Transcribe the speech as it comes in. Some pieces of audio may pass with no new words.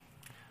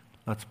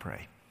Let's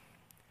pray.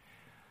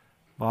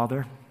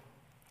 Father,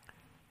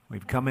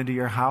 we've come into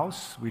your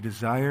house. We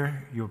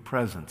desire your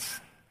presence.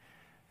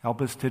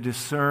 Help us to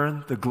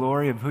discern the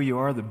glory of who you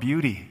are, the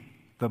beauty,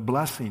 the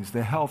blessings,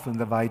 the health, and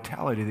the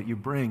vitality that you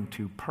bring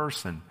to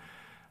person,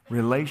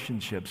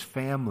 relationships,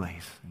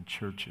 families, and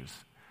churches,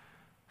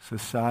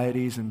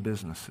 societies, and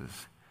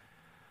businesses.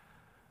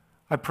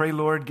 I pray,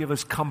 Lord, give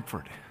us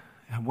comfort.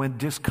 And when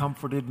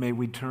discomforted, may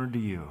we turn to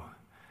you.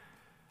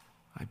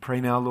 I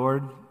pray now,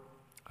 Lord,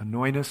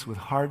 anoint us with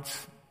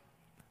hearts,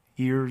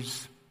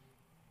 ears,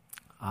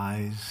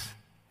 eyes,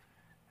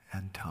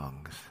 and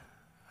tongues.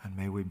 And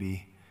may we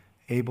be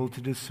able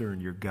to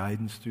discern your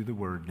guidance through the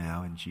word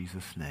now in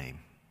Jesus' name.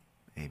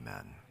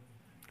 Amen.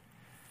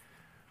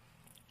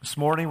 This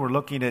morning we're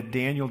looking at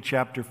Daniel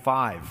chapter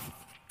 5.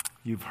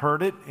 You've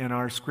heard it in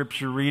our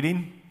scripture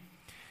reading.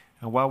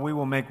 And while we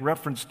will make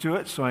reference to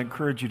it, so I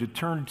encourage you to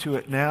turn to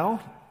it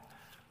now,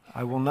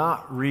 I will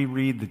not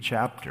reread the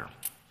chapter.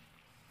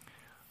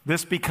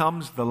 This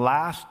becomes the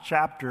last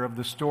chapter of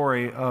the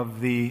story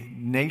of the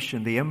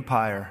nation, the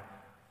empire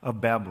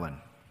of Babylon.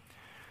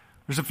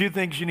 There's a few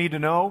things you need to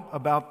know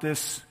about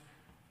this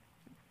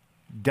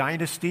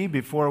dynasty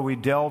before we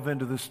delve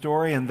into the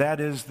story, and that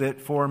is that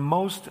for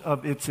most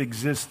of its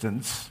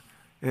existence,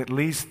 at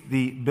least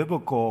the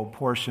biblical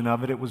portion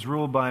of it, it was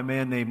ruled by a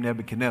man named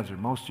Nebuchadnezzar.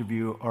 Most of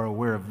you are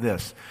aware of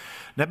this.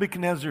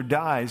 Nebuchadnezzar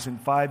dies in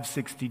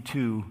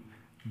 562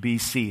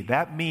 BC.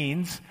 That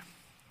means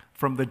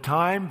from the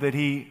time that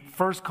he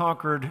first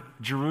conquered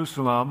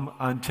Jerusalem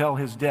until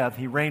his death,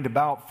 he reigned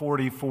about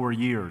 44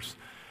 years.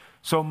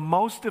 So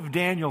most of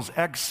Daniel's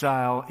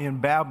exile in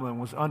Babylon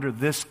was under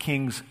this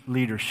king's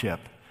leadership.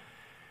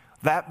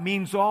 That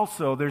means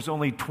also there's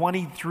only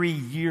 23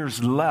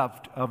 years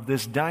left of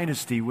this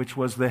dynasty, which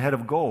was the head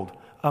of gold.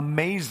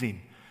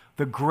 Amazing.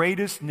 The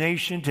greatest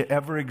nation to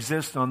ever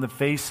exist on the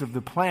face of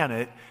the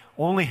planet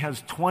only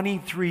has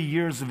 23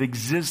 years of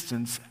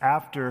existence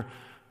after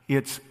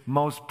its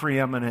most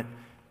preeminent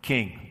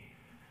king.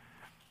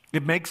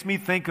 It makes me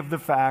think of the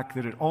fact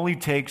that it only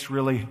takes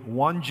really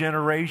one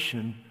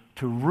generation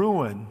to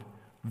ruin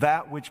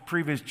that which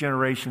previous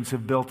generations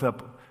have built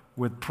up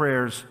with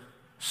prayers,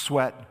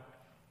 sweat,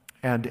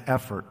 and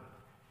effort.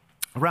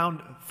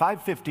 Around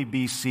 550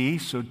 BC,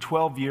 so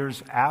 12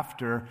 years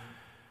after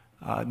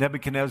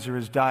Nebuchadnezzar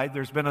has died,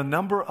 there's been a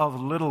number of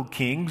little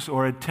kings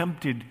or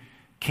attempted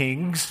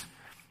kings,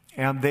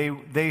 and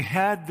they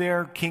had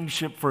their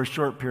kingship for a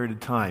short period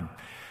of time.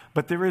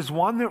 But there is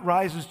one that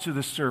rises to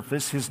the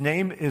surface. His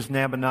name is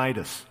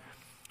Nabonidus.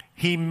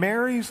 He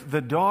marries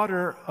the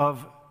daughter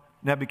of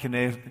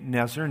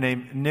Nebuchadnezzar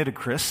named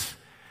Nitocris,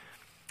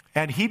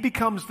 and he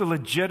becomes the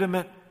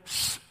legitimate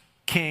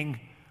king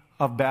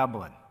of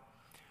Babylon.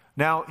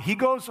 Now, he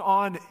goes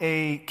on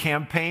a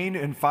campaign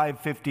in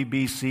 550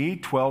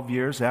 BC, 12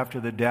 years after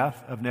the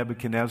death of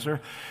Nebuchadnezzar,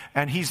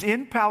 and he's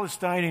in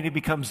Palestine and he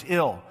becomes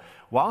ill.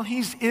 While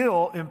he's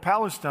ill in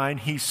Palestine,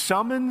 he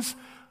summons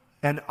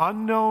an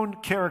unknown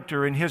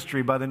character in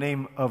history by the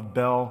name of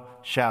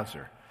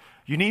Belshazzar.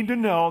 You need to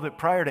know that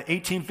prior to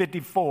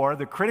 1854,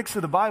 the critics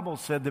of the Bible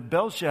said that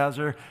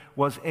Belshazzar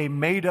was a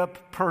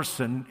made-up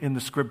person in the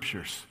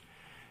scriptures.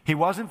 He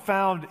wasn't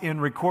found in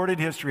recorded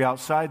history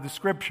outside the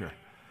scripture.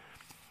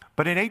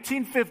 But in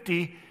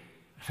 550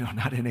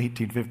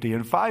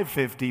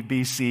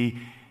 BC,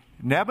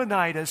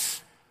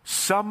 Nabonidus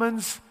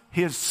summons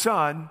his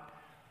son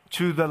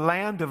to the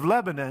land of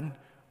Lebanon,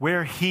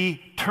 where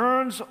he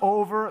turns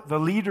over the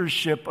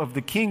leadership of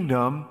the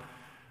kingdom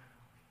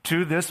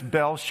to this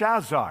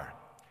Belshazzar.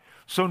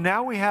 So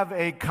now we have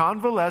a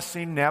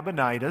convalescing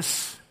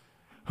Nabonidus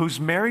who's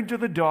married to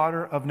the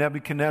daughter of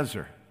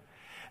Nebuchadnezzar.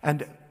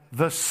 And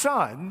the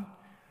son,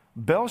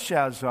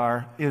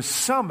 Belshazzar, is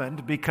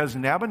summoned because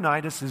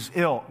Nabonidus is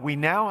ill. We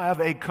now have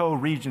a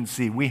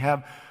co-regency. We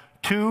have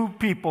two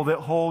people that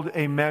hold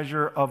a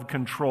measure of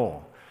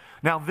control.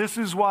 Now, this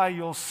is why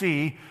you'll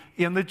see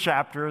in the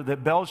chapter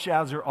that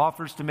Belshazzar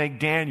offers to make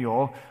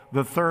Daniel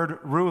the third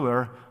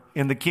ruler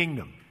in the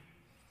kingdom.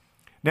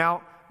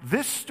 Now,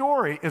 this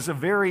story is a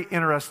very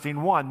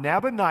interesting one.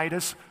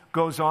 Nabonidus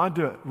goes on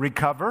to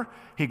recover.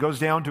 He goes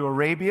down to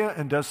Arabia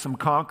and does some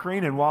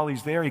conquering, and while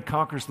he's there, he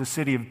conquers the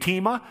city of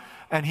Tema,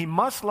 and he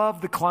must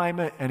love the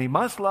climate, and he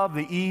must love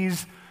the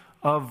ease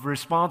of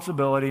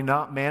responsibility,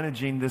 not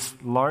managing this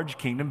large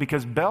kingdom,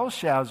 because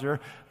Belshazzar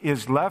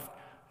is left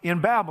in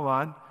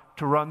Babylon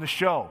to run the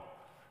show.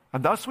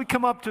 And thus we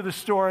come up to the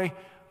story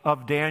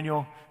of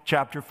Daniel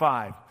chapter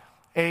 5.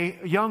 A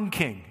young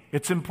king.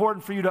 It's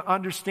important for you to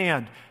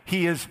understand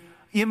he is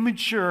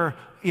immature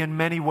in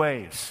many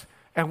ways.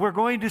 And we're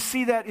going to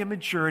see that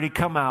immaturity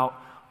come out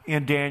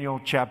in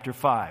Daniel chapter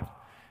 5.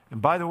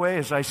 And by the way,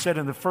 as I said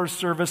in the first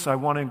service, I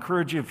want to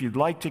encourage you, if you'd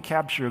like to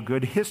capture a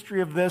good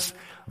history of this,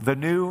 the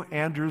new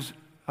Andrews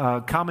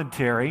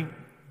commentary,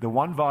 the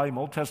one-volume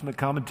Old Testament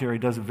commentary,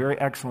 does a very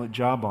excellent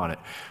job on it.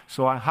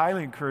 So I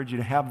highly encourage you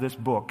to have this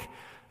book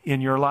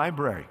in your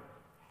library.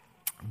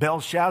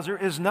 Belshazzar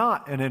is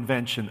not an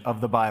invention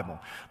of the Bible.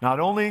 Not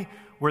only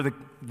where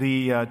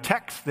the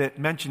text that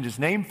mentioned his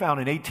name found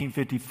in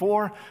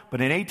 1854,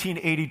 but in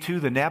 1882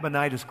 the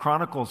Nabonidus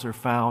Chronicles are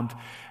found,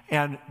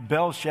 and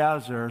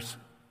Belshazzar's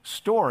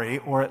story,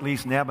 or at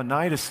least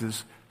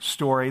Nabonidus'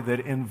 story that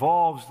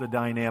involves the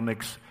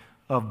dynamics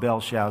of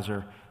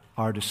Belshazzar,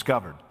 are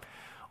discovered.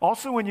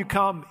 Also, when you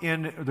come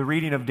in the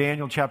reading of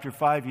Daniel chapter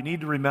 5, you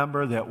need to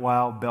remember that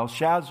while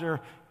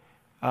Belshazzar,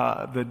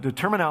 the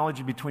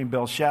terminology between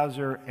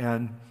Belshazzar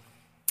and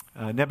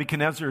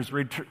Nebuchadnezzar is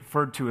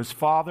referred to as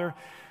father,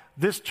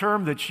 this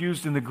term that's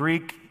used in the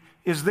Greek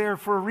is there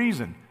for a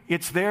reason.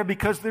 It's there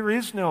because there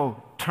is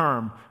no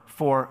term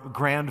for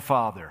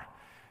grandfather.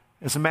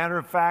 As a matter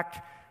of fact,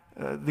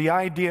 the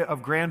idea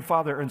of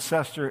grandfather and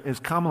ancestor is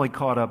commonly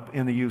caught up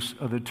in the use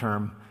of the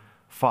term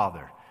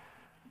father.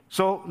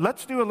 So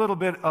let's do a little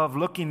bit of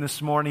looking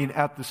this morning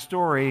at the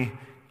story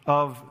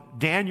of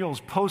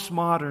Daniel's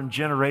postmodern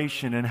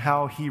generation and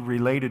how he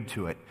related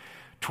to it.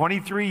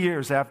 23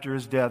 years after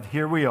his death,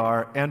 here we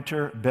are,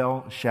 enter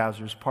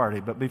Belshazzar's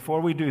party. But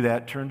before we do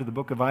that, turn to the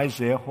book of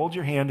Isaiah, hold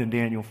your hand in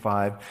Daniel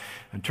 5,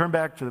 and turn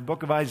back to the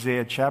book of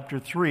Isaiah chapter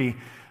 3.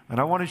 And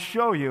I want to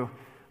show you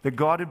that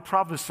God had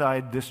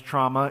prophesied this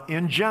trauma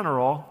in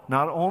general,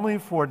 not only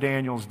for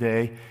Daniel's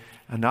day,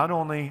 and not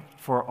only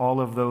for all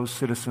of those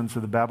citizens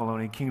of the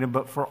Babylonian kingdom,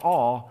 but for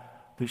all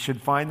that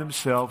should find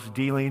themselves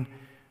dealing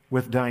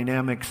with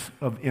dynamics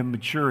of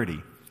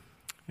immaturity.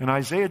 In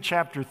Isaiah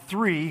chapter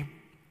 3,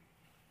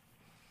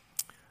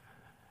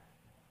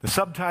 the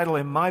subtitle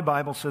in my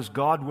Bible says,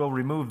 God will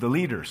remove the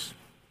leaders.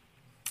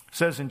 It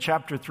says in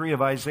chapter 3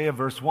 of Isaiah,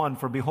 verse 1,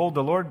 For behold,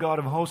 the Lord God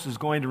of hosts is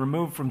going to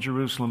remove from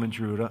Jerusalem and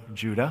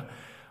Judah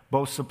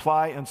both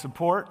supply and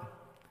support,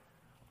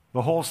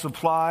 the whole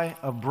supply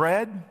of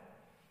bread,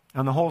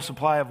 and the whole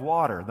supply of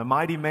water, the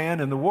mighty man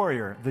and the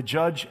warrior, the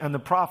judge and the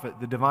prophet,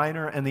 the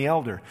diviner and the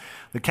elder,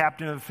 the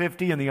captain of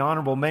 50 and the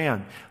honorable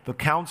man, the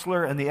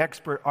counselor and the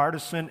expert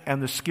artisan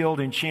and the skilled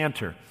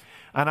enchanter.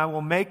 And I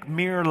will make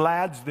mere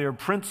lads their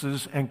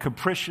princes, and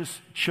capricious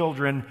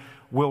children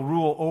will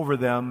rule over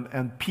them,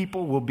 and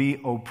people will be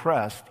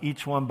oppressed,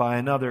 each one by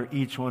another,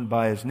 each one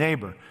by his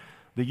neighbor.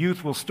 The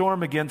youth will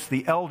storm against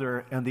the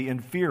elder, and the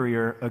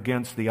inferior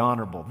against the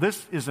honorable.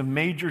 This is a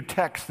major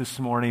text this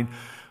morning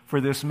for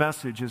this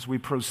message. As we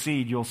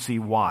proceed, you'll see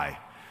why.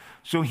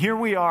 So here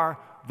we are,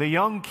 the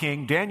young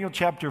king, Daniel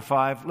chapter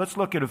 5. Let's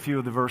look at a few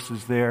of the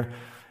verses there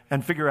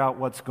and figure out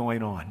what's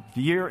going on.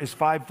 The year is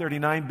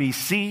 539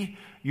 BC.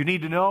 You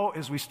need to know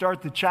as we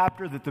start the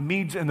chapter that the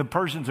Medes and the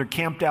Persians are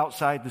camped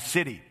outside the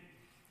city.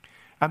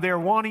 And they're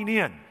wanting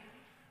in.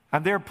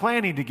 And they're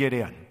planning to get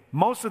in.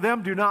 Most of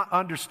them do not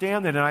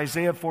understand that in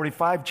Isaiah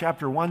 45,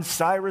 chapter 1,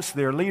 Cyrus,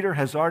 their leader,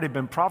 has already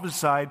been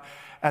prophesied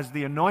as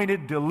the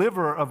anointed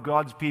deliverer of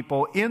God's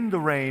people in the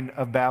reign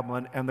of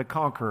Babylon and the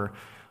conqueror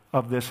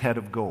of this head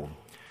of gold.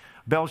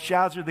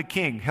 Belshazzar the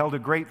king held a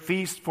great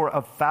feast for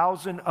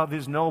 1,000 of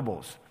his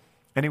nobles,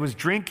 and he was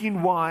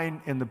drinking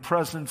wine in the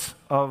presence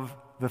of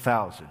the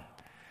 1,000.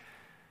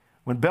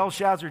 When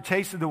Belshazzar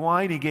tasted the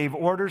wine, he gave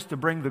orders to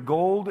bring the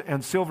gold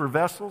and silver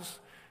vessels,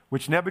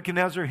 which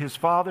Nebuchadnezzar his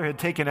father had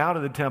taken out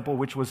of the temple,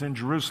 which was in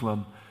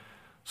Jerusalem,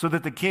 so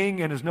that the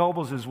king and his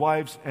nobles, his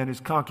wives, and his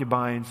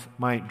concubines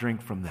might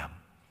drink from them.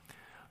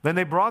 Then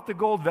they brought the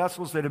gold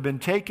vessels that had been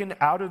taken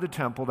out of the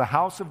temple, the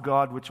house of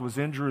God, which was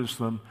in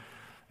Jerusalem,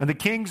 and the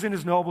kings and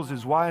his nobles,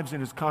 his wives,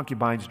 and his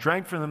concubines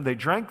drank from them. They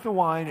drank the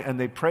wine, and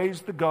they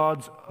praised the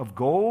gods of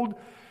gold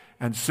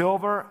and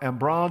silver and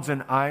bronze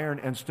and iron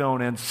and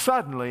stone, and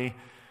suddenly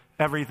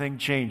everything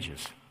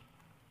changes.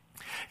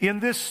 In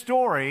this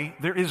story,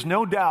 there is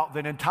no doubt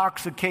that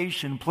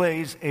intoxication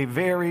plays a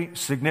very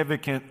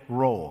significant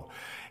role.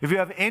 If you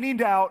have any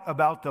doubt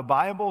about the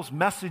Bible's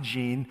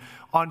messaging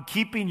on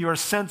keeping your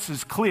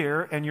senses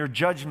clear and your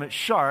judgment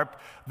sharp,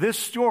 this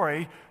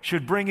story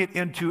should bring it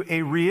into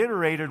a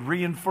reiterated,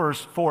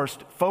 reinforced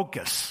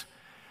focus.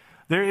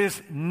 There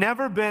has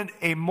never been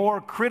a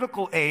more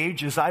critical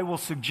age, as I will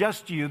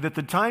suggest to you, that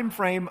the time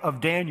frame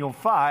of Daniel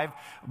 5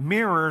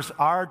 mirrors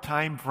our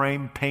time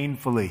frame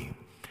painfully.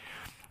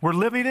 We're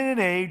living in an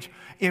age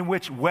in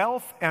which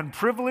wealth and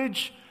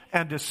privilege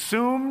and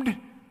assumed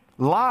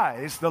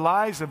lies, the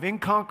lies of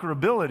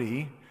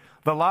inconquerability,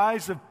 the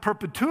lies of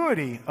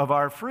perpetuity of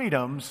our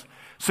freedoms,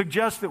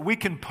 suggest that we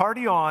can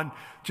party on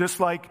just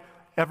like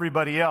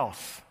everybody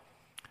else.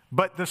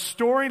 But the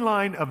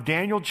storyline of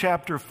Daniel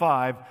chapter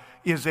 5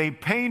 is a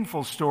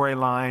painful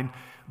storyline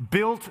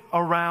built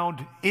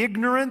around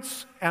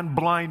ignorance and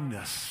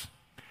blindness.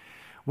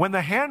 When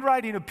the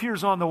handwriting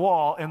appears on the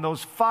wall and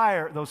those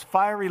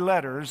fiery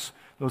letters,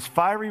 those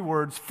fiery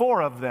words,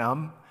 4 of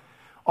them,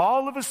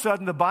 all of a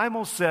sudden the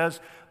Bible says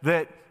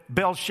that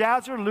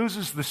Belshazzar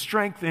loses the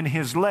strength in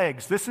his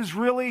legs. This is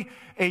really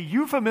a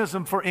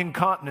euphemism for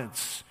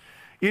incontinence.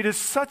 It is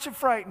such a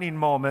frightening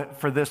moment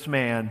for this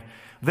man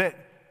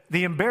that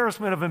the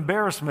embarrassment of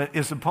embarrassment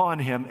is upon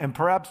him, and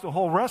perhaps the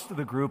whole rest of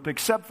the group,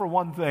 except for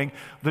one thing,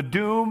 the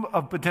doom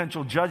of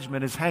potential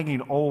judgment is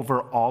hanging over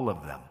all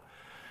of them.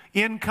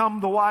 In come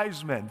the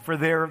wise men for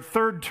their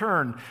third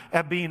turn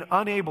at being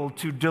unable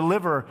to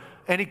deliver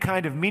any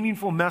kind of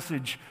meaningful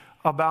message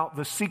about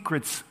the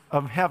secrets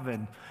of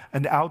heaven,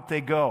 and out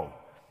they go.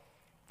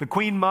 The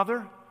queen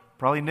mother,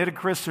 probably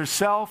Nitocris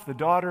herself, the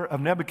daughter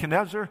of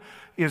Nebuchadnezzar,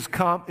 is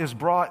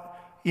brought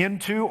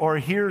into or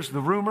hears the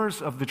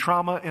rumors of the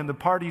trauma in the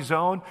party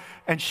zone,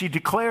 and she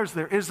declares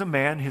there is a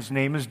man, his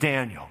name is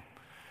Daniel.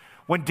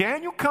 When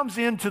Daniel comes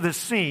into the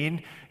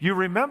scene, you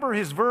remember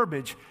his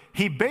verbiage.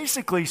 He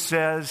basically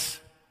says,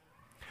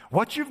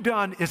 what you've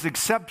done is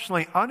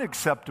exceptionally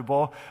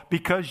unacceptable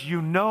because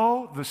you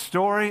know the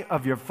story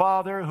of your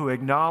father who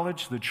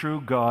acknowledged the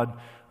true God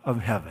of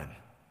heaven.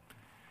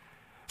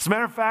 As a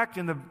matter of fact,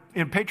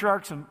 in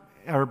Patriarchs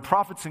or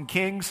Prophets and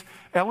Kings,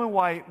 Ellen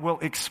White will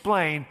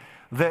explain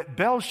that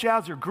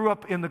Belshazzar grew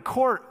up in the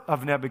court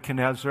of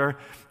Nebuchadnezzar,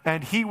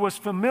 and he was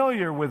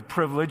familiar with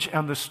privilege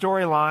and the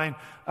storyline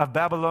of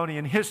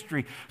Babylonian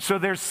history. So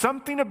there's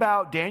something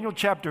about Daniel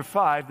chapter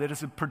 5 that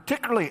is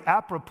particularly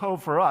apropos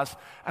for us,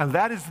 and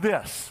that is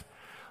this,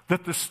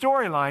 that the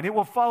storyline, it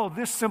will follow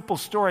this simple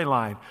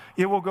storyline.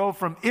 It will go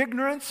from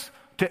ignorance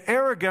to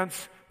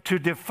arrogance to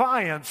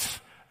defiance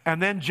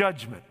and then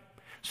judgment.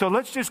 So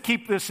let's just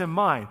keep this in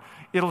mind.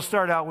 It'll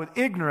start out with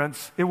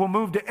ignorance, it will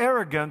move to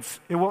arrogance,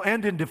 it will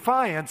end in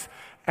defiance,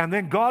 and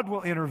then God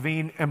will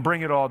intervene and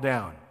bring it all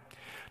down.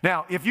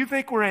 Now, if you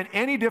think we're in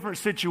any different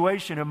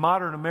situation in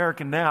modern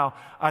America now,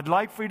 I'd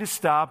like for you to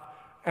stop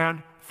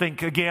and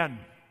think again.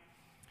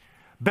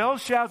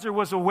 Belshazzar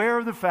was aware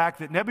of the fact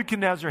that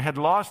Nebuchadnezzar had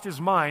lost his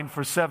mind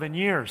for 7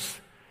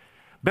 years.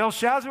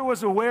 Belshazzar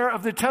was aware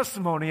of the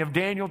testimony of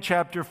Daniel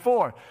chapter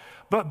 4.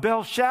 But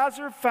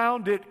Belshazzar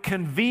found it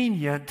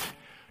convenient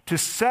to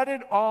set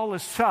it all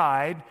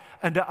aside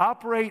and to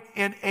operate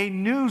in a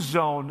new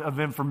zone of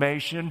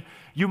information,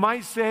 you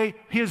might say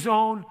his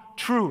own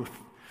truth.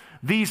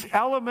 These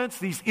elements,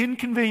 these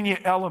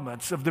inconvenient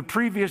elements of the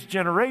previous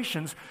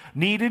generations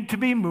needed to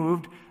be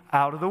moved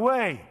out of the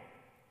way.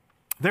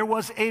 There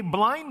was a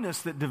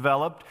blindness that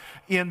developed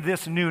in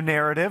this new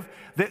narrative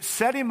that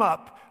set him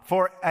up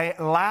for a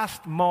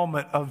last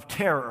moment of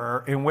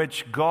terror in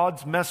which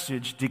God's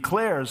message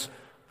declares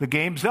the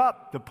game's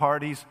up, the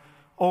party's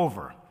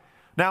over.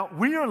 Now,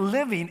 we are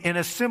living in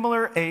a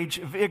similar age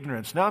of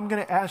ignorance. Now, I'm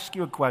going to ask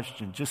you a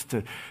question just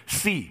to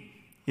see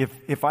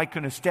if I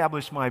can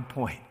establish my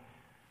point.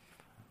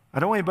 I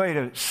don't want anybody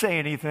to say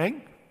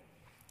anything,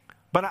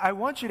 but I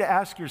want you to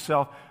ask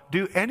yourself,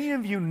 do any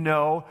of you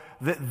know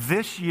that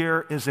this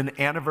year is an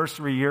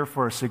anniversary year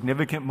for a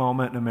significant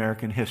moment in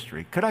American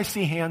history? Could I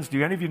see hands?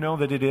 Do any of you know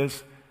that it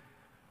is?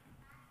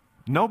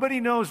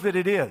 Nobody knows that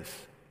it is.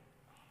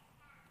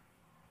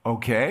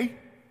 Okay.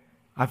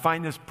 I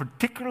find this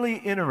particularly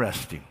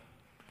interesting.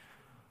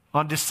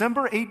 On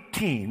December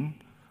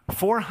 18,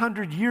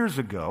 400 years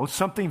ago,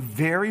 something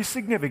very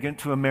significant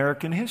to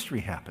American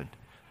history happened.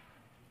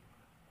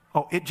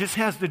 Oh, it just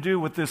has to do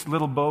with this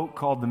little boat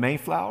called the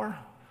Mayflower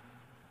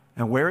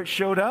and where it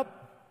showed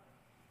up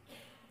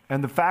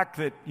and the fact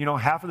that,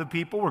 half of the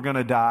people were going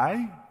to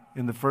die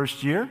in the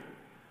first year.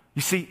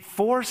 You see,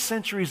 4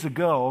 centuries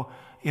ago,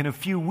 in a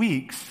few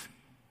weeks,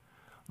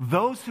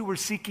 those who were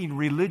seeking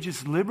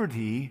religious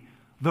liberty,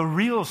 the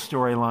real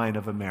storyline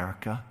of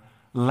America,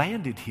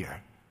 landed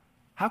here.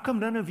 How come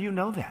none of you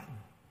know that?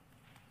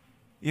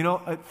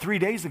 3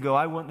 days ago,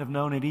 I wouldn't have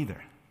known it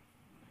either.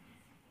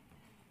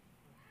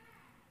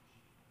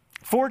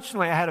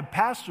 Fortunately, I had a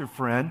pastor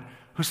friend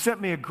who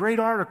sent me a great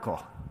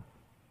article.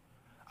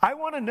 I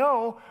want to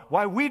know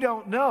why we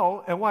don't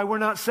know and why we're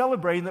not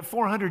celebrating that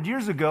 400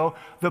 years ago,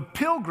 the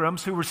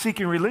pilgrims who were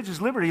seeking religious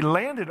liberty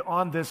landed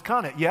on this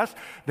continent. Yes,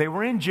 they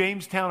were in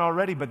Jamestown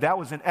already, but that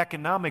was an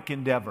economic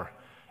endeavor.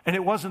 And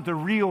it wasn't the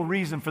real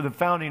reason for the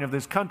founding of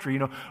this country.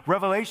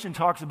 Revelation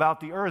talks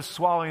about the earth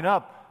swallowing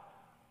up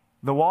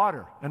the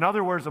water. In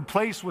other words, a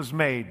place was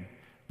made,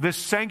 this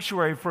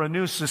sanctuary for a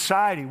new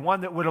society,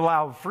 one that would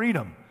allow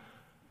freedom.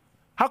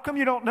 How come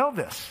you don't know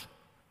this?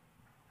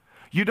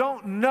 You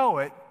don't know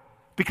it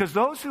because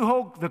those who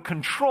hold the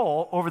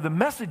control over the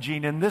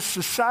messaging in this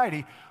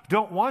society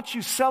don't want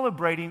you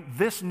celebrating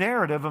this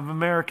narrative of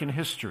American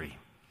history.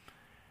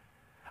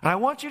 And I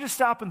want you to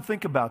stop and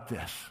think about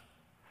this.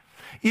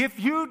 If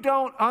you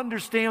don't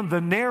understand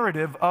the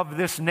narrative of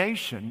this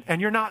nation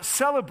and you're not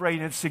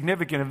celebrating its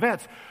significant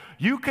events,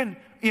 you can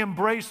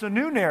embrace a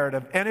new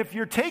narrative. And if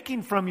you're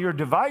taking from your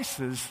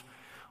devices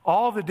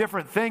all the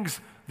different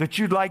things that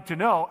you'd like to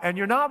know, and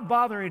you're not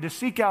bothering to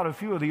seek out a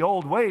few of the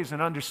old ways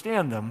and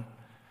understand them,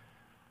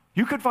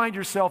 you could find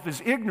yourself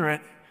as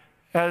ignorant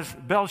as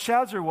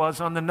Belshazzar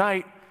was on the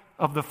night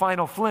of the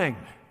final fling.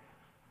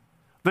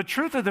 The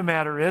truth of the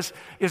matter is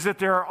that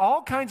there are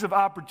all kinds of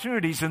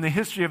opportunities in the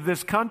history of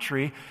this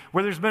country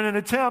where there's been an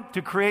attempt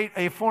to create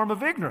a form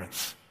of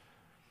ignorance.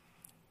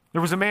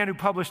 There was a man who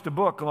published a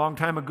book a long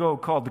time ago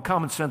called The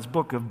Common Sense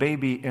Book of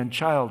Baby and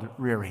Child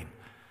Rearing.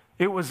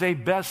 It was a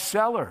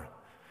bestseller.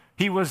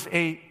 He was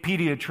a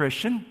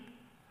pediatrician.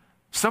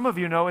 Some of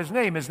you know his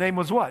name. His name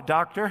was what?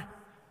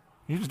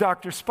 He was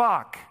Dr.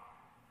 Spock.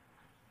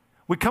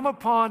 We come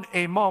upon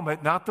a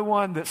moment, not the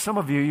one that some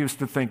of you used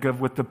to think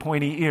of with the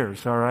pointy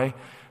ears, all right?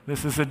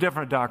 This is a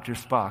different Dr.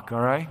 Spock,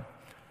 all right?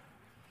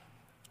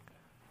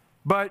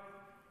 But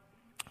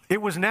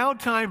It was now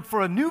time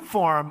for a new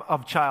form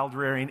of child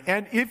rearing.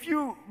 And if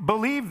you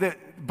believe that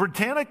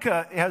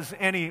Britannica has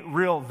any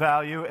real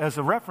value as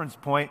a reference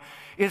point,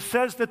 it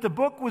says that the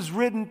book was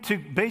written to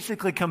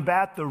basically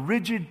combat the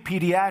rigid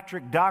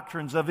pediatric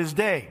doctrines of his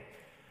day.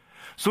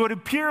 So it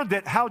appeared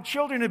that how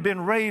children had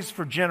been raised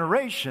for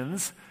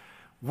generations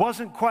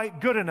wasn't quite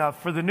good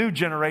enough for the new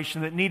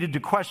generation that needed to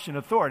question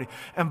authority.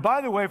 And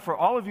by the way, for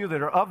all of you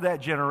that are of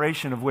that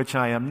generation of which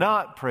I am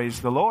not,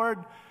 praise the Lord,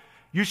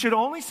 you should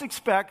only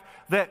expect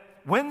that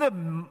when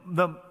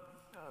the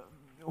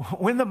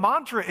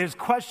mantra is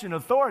question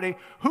authority,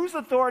 whose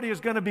authority is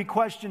going to be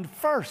questioned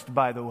first,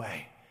 by the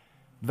way?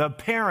 The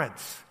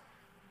parents.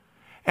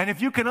 And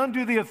if you can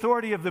undo the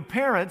authority of the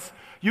parents,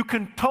 you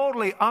can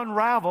totally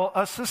unravel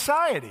a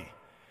society.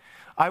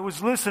 I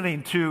was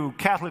listening to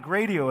Catholic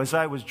radio as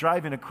I was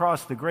driving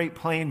across the Great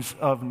Plains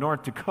of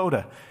North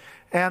Dakota,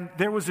 and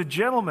there was a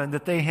gentleman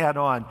that they had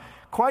on.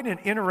 Quite an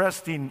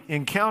interesting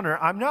encounter.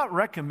 I'm not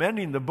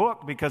recommending the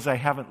book because I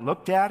haven't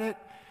looked at it,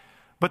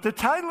 but the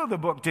title of the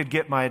book did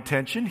get my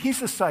attention.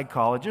 He's a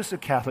psychologist, a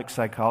Catholic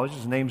psychologist.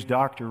 His name's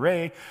Dr.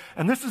 Ray,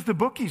 and this is the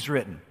book he's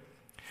written.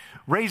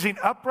 Raising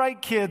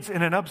Upright Kids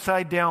in an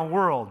Upside-Down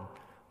World,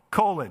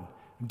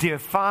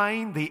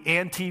 Define the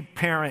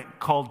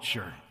Anti-Parent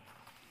Culture.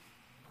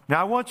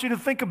 Now, I want you to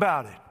think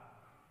about it.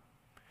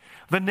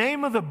 The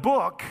name of the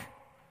book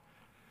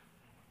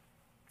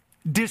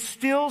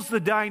distills the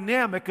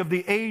dynamic of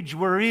the age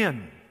we're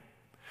in.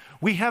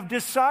 We have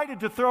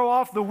decided to throw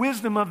off the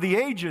wisdom of the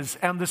ages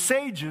and the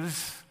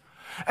sages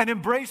and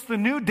embrace the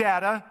new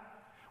data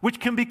which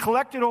can be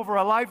collected over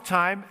a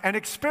lifetime and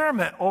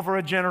experiment over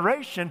a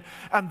generation,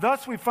 and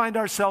thus we find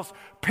ourselves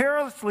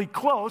perilously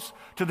close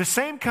to the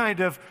same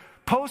kind of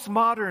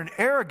postmodern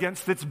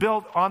arrogance that's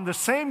built on the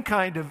same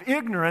kind of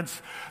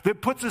ignorance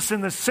that puts us in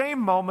the same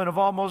moment of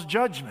almost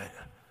judgment.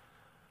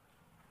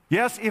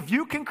 Yes, if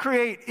you can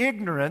create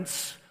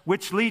ignorance,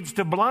 which leads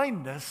to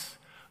blindness,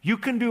 you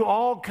can do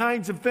all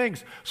kinds of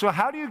things. So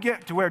how do you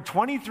get to where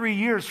 23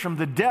 years from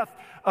the death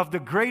of the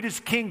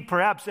greatest king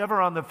perhaps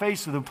ever on the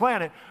face of the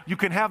planet, you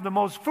can have the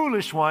most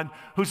foolish one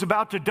who's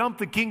about to dump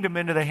the kingdom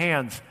into the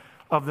hands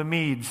of the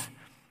Medes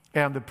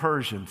and the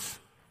Persians?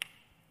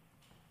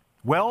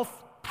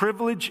 Wealth,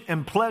 privilege,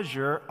 and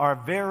pleasure are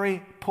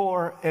very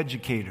poor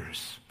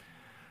educators.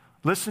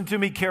 Listen to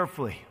me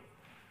carefully.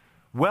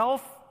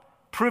 Wealth,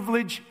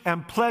 privilege,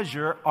 and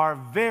pleasure are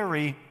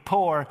very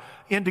poor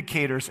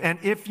indicators. And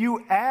if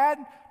you add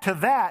to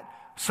that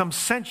some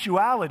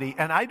sensuality,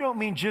 and I don't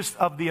mean just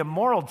of the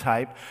immoral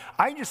type,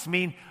 I just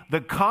mean the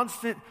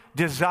constant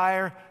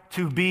desire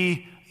to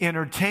be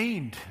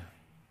entertained.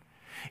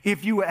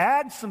 If you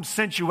add some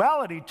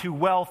sensuality to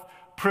wealth,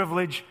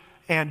 privilege,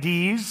 and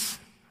ease,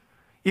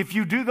 if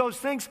you do those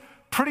things,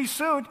 pretty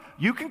soon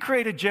you can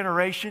create a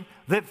generation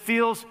that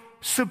feels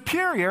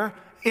superior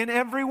in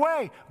every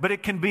way, but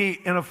it can be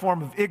in a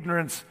form of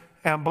ignorance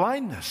and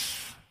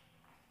blindness.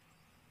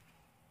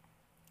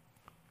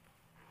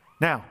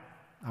 Now,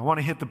 I want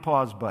to hit the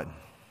pause button.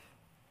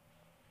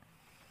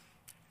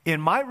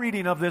 In my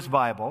reading of this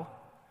Bible,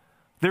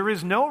 there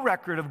is no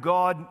record of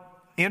God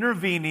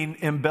intervening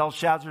in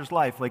Belshazzar's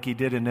life like he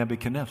did in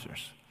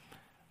Nebuchadnezzar's.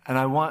 And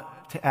I want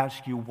to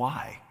ask you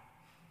why.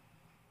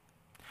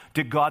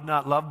 Did God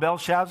not love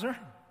Belshazzar?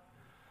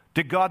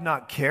 Did God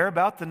not care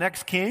about the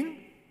next king?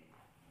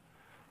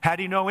 Had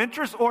he no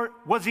interest, or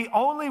was he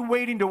only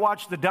waiting to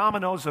watch the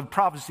dominoes of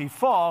prophecy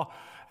fall,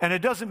 and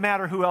it doesn't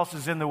matter who else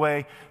is in the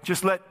way,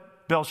 just let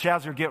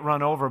Belshazzar get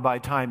run over by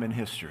time and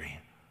history?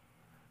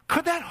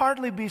 Could that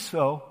hardly be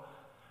so?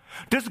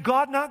 Does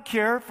God not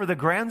care for the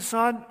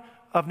grandson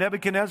of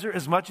Nebuchadnezzar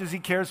as much as he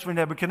cares for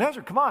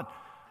Nebuchadnezzar? Come on,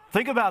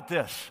 think about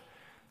this.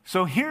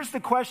 So here's the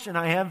question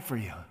I have for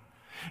you.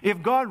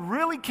 If God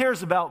really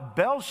cares about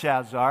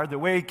Belshazzar the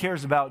way he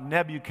cares about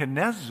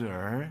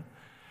Nebuchadnezzar,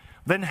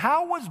 then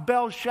how was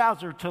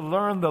Belshazzar to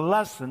learn the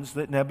lessons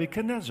that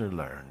Nebuchadnezzar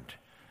learned?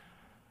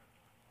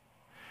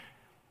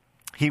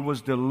 He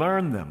was to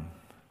learn them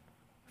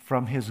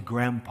from his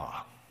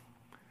grandpa.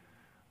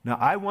 Now,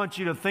 I want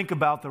you to think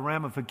about the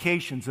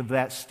ramifications of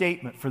that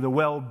statement for the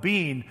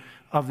well-being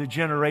of the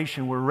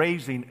generation we're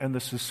raising and the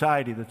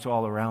society that's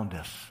all around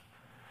us.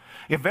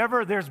 If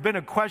ever there's been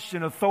a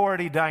question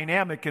authority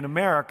dynamic in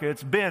America,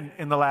 it's been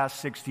in the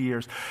last 60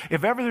 years.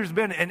 If ever there's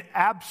been an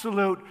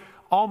absolute,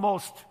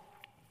 almost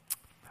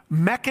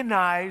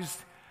mechanized,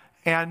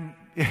 and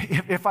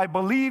if I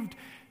believed,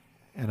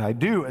 and I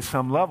do at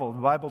some level,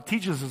 the Bible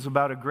teaches us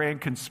about a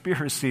grand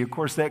conspiracy. Of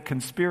course, that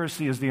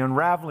conspiracy is the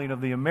unraveling of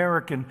the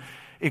American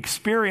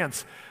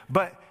experience.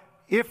 But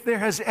if there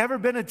has ever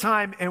been a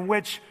time in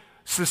which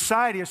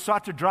society has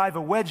sought to drive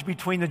a wedge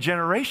between the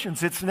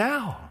generations, it's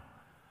now.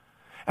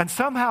 And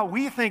somehow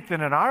we think that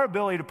in our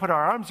ability to put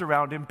our arms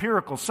around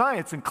empirical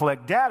science and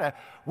collect data,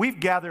 we've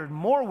gathered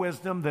more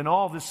wisdom than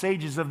all the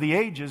sages of the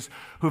ages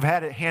who've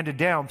had it handed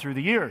down through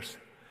the years.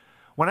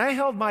 When I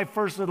held my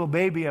first little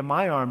baby in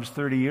my arms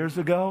 30 years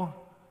ago,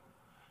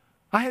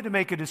 I had to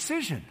make a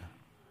decision.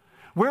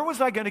 Where was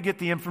I going to get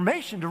the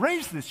information to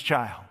raise this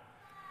child?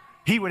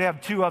 He would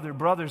have 2 other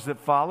brothers that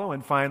follow,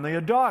 and finally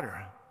a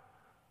daughter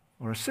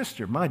or a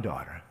sister, my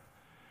daughter.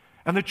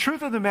 And the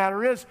truth of the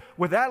matter is,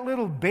 with that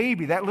little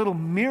baby, that little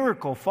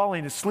miracle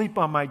falling asleep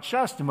on my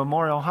chest in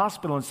Memorial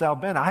Hospital in South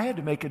Bend, I had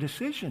to make a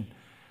decision.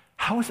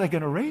 How was I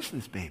going to raise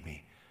this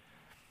baby?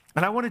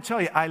 And I want to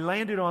tell you, I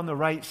landed on the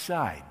right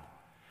side.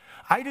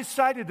 I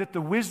decided that the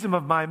wisdom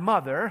of my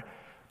mother,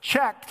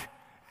 checked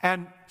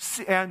and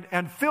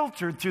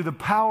filtered through the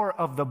power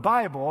of the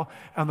Bible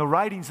and the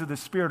writings of the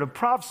Spirit of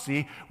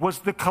prophecy, was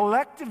the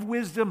collective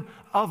wisdom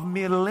of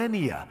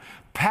millennia,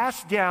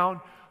 passed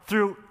down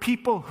through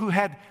people who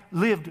had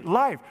lived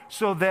life.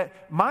 So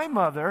that my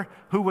mother,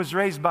 who was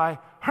raised by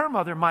her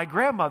mother, my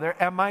grandmother,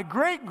 and my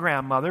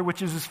great-grandmother,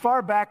 which is as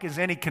far back as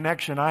any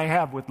connection I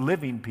have with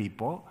living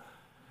people,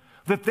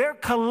 that their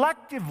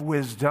collective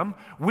wisdom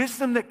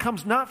that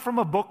comes not from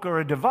a book or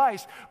a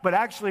device, but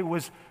actually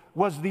was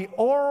the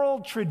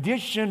oral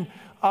tradition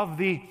of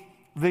the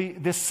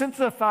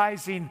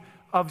synthesizing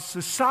of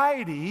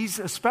societies,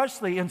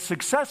 especially in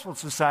successful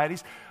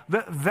societies,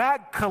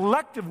 that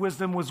collective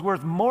wisdom was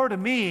worth more to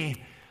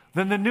me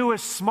than the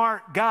newest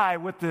smart guy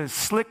with the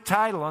slick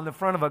title on the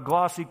front of a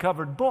glossy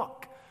covered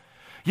book.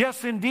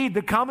 Yes, indeed,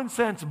 the Common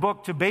Sense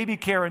book to baby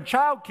care and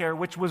child care,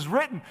 which was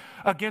written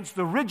against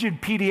the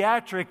rigid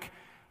pediatric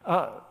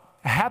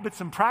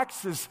habits and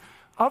practices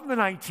of the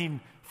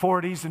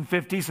 1940s and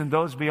 50s and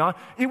those beyond,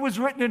 it was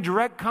written in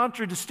direct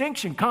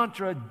contradiction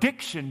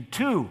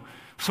to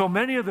so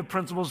many of the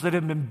principles that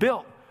have been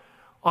built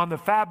on the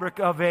fabric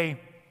of a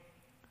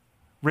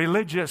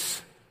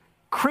religious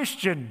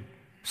Christian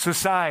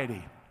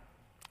society.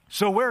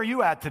 So where are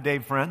you at today,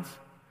 friends?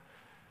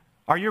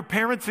 Are your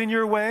parents in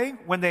your way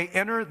when they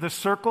enter the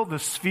circle, the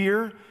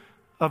sphere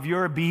of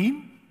your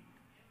being?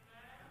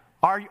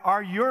 Are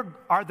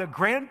the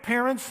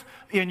grandparents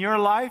in your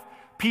life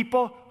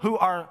people who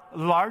are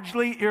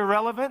largely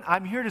irrelevant?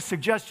 I'm here to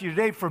suggest to you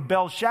today, for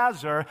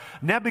Belshazzar,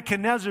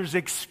 Nebuchadnezzar's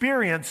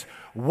experience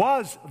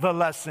was the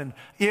lesson.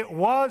 It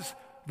was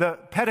the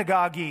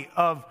pedagogy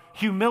of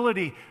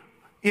humility.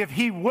 If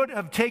he would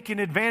have taken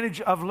advantage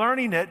of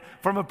learning it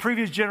from a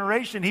previous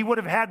generation, he would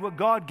have had what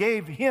God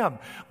gave him.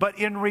 But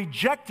in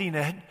rejecting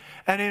it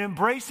and in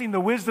embracing the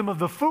wisdom of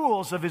the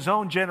fools of his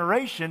own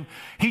generation,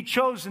 he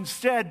chose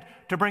instead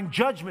to bring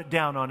judgment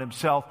down on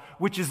himself,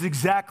 which is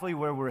exactly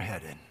where we're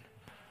headed.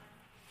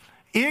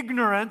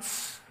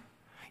 Ignorance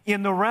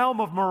in the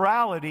realm of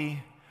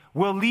morality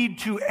will lead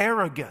to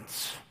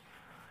arrogance.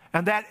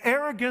 And that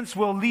arrogance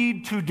will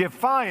lead to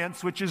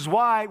defiance, which is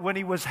why when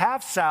he was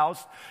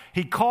half-soused,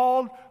 he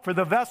called for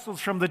the vessels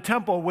from the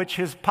temple, which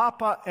his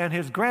papa and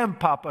his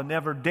grandpapa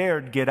never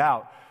dared get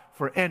out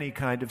for any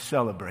kind of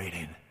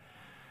celebrating.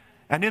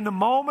 And in the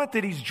moment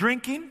that he's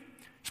drinking,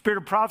 Spirit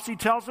of Prophecy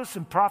tells us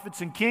in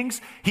Prophets and Kings,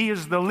 he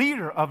is the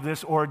leader of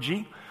this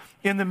orgy.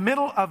 In the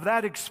middle of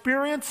that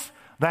experience,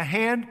 the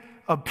hand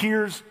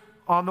appears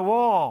on the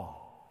wall.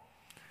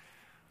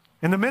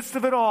 In the midst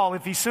of it all,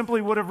 if he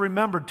simply would have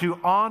remembered to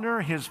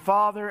honor his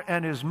father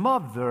and his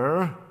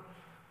mother,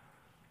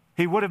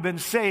 he would have been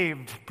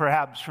saved,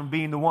 perhaps, from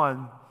being the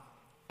one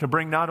to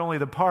bring not only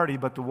the party,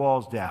 but the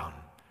walls down.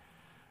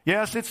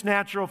 Yes, it's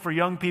natural for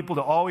young people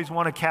to always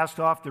want to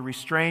cast off the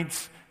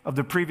restraints of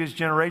the previous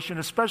generation,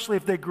 especially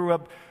if they grew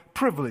up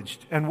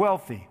privileged and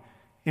wealthy,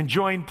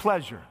 enjoying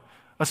pleasure,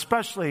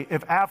 especially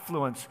if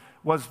affluence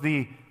was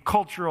the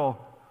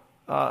cultural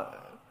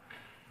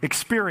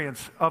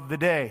experience of the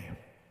day.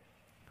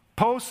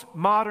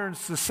 Postmodern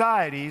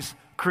societies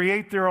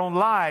create their own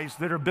lies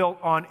that are built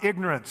on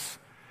ignorance.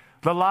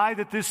 The lie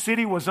that this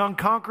city was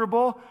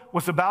unconquerable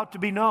was about to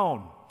be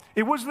known.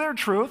 It was their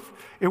truth.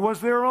 It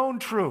was their own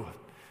truth.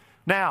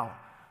 Now,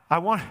 I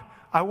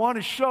want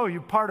to show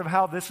you part of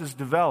how this is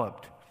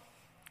developed.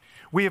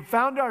 We have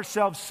found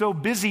ourselves so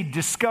busy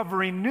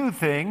discovering new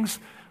things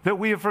that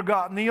we have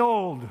forgotten the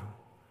old.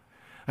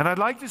 And I'd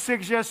like to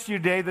suggest to you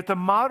today that the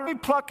modern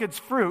pluck its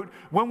fruit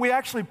when we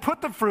actually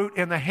put the fruit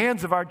in the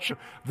hands of our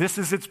children. This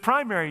is its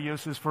primary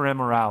uses for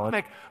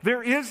immorality.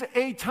 There is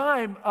a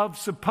time of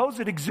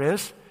supposed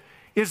existence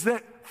is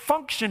that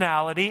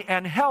functionality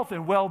and health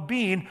and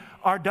well-being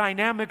are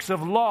dynamics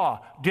of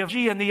law,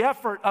 and the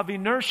effort of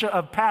inertia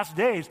of past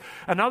days.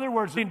 In other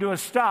words, leading to a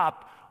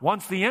stop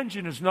once the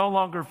engine is no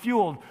longer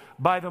fueled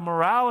by the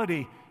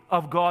morality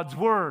of God's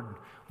Word.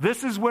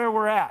 This is where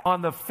we're at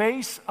on the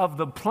face of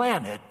the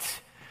planet.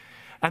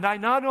 And I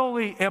not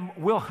only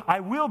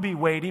will be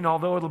waiting,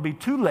 although it'll be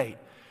too late,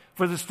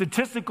 for the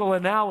statistical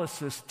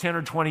analysis 10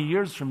 or 20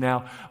 years from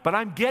now, but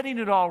I'm getting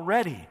it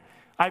already.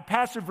 I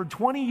pastored for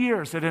 20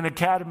 years at an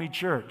academy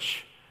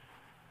church.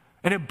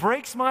 And it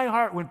breaks my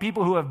heart when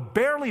people who have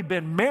barely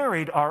been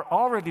married are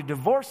already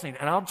divorcing.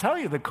 And I'll tell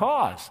you the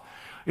cause.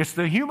 It's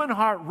the human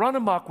heart run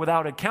amok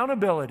without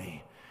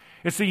accountability.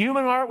 It's the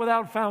human heart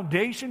without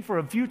foundation for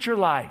a future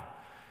life.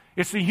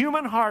 It's the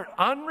human heart,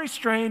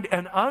 unrestrained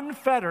and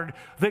unfettered,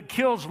 that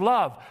kills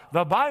love.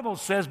 The Bible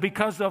says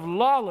because of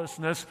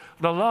lawlessness,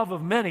 the love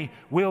of many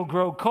will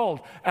grow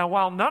cold. And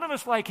while none of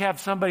us like have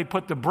somebody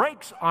put the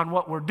brakes on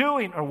what we're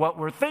doing or what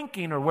we're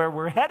thinking or where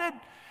we're headed,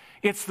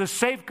 It's the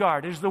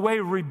safeguard. It's the way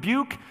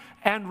rebuke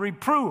and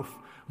reproof.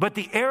 But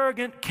the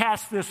arrogant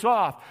cast this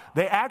off.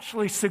 They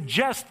actually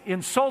suggest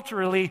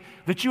insultingly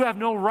that you have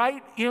no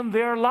right in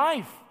their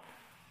life.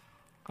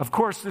 Of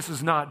course, this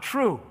is not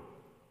true.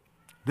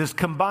 This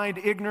combined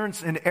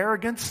ignorance and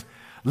arrogance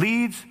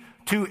leads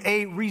to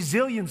a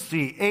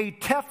resiliency, a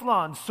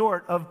Teflon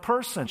sort of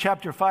person.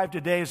 Chapter 5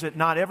 today is that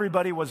not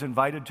everybody was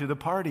invited to the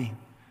party.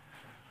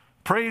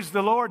 Praise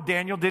the Lord,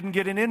 Daniel didn't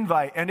get an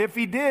invite. And if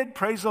he did,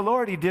 praise the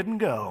Lord, he didn't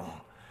go.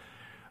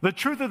 The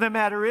truth of the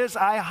matter is,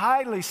 I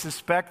highly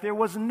suspect there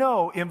was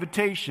no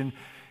invitation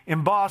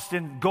embossed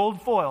in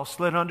gold foil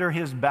slid under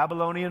his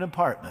Babylonian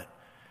apartment.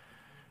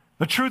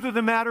 The truth of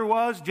the matter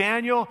was,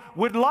 Daniel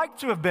would like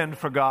to have been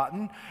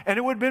forgotten, and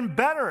it would have been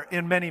better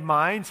in many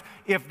minds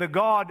if the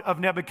God of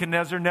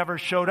Nebuchadnezzar never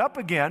showed up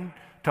again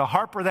to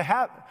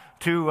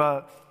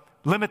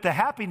limit the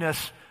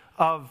happiness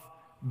of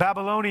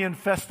Babylonian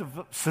festive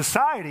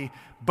society.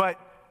 But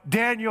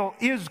Daniel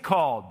is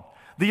called.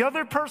 The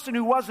other person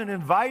who wasn't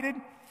invited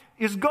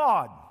is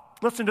God.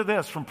 Listen to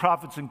this from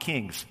Prophets and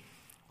Kings.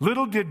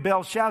 Little did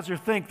Belshazzar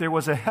think there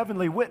was a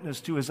heavenly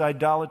witness to his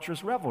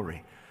idolatrous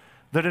revelry,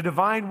 that a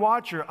divine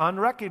watcher,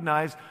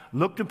 unrecognized,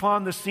 looked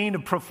upon the scene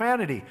of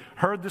profanity,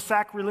 heard the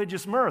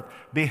sacrilegious mirth,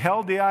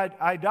 beheld the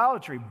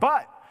idolatry.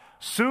 But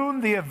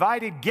soon the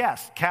invited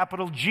guest,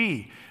 capital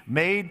G,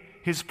 made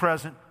his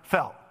presence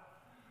felt.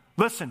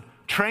 Listen,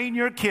 train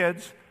your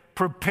kids,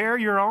 prepare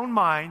your own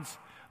minds,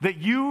 that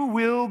you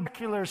will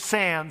be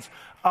sands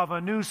of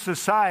a new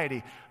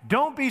society.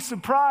 Don't be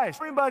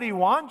surprised. Everybody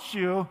wants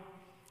you.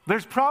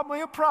 There's probably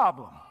a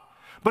problem.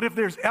 But if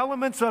there's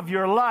elements of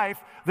your life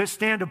that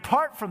stand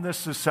apart from this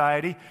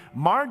society,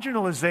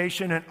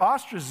 marginalization and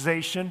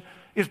ostracization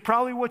is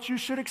probably what you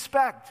should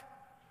expect.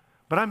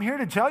 But I'm here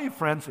to tell you,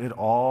 friends, it's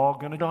all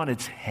going to go on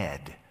its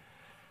head.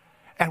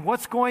 And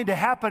what's going to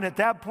happen at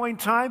that point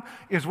in time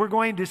is we're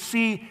going to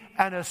see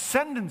an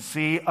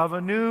ascendancy of a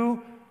new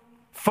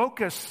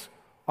focus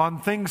on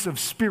things of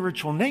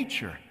spiritual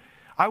nature.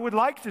 I would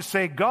like to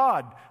say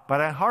God, but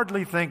I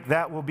hardly think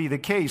that will be the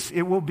case.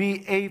 It will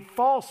be a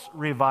false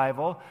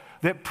revival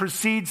that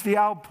precedes the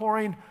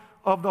outpouring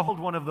of the whole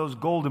one of those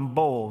golden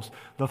bowls.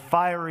 The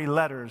fiery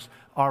letters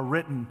are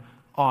written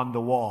on the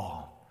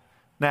wall.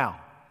 Now,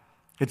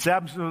 it's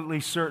absolutely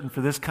certain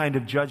for this kind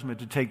of judgment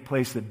to take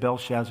place that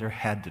Belshazzar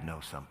had to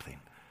know something.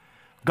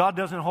 God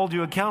doesn't hold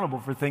you accountable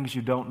for things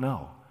you don't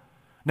know.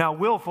 Now,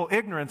 willful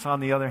ignorance, on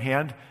the other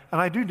hand,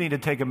 and I do need to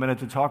take a minute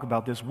to talk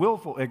about this,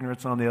 willful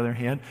ignorance, on the other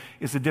hand,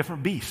 is a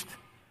different beast.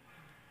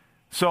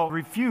 So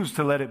refuse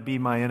to let it be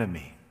my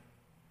enemy.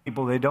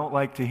 People, they don't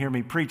like to hear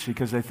me preach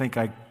because they think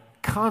I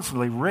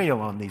constantly rail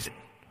on these.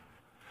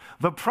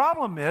 The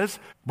problem is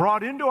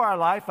brought into our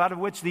life out of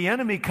which the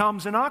enemy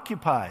comes and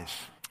occupies.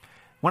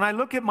 When I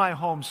look at my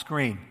home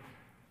screen,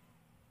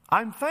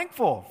 I'm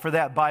thankful for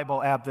that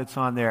Bible app that's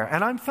on there,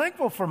 and I'm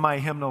thankful for my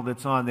hymnal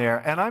that's on there,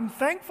 and I'm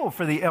thankful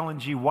for the Ellen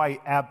G.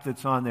 White app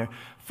that's on there.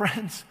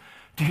 Friends,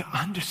 do you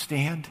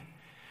understand?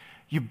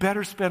 You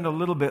better spend a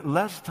little bit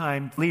less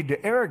time lead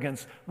to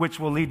arrogance, which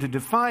will lead to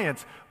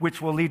defiance,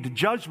 which will lead to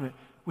judgment,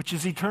 which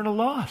is eternal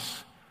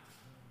loss.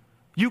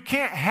 You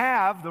can't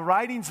have the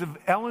writings of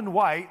Ellen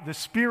White, the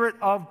spirit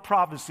of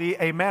prophecy,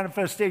 a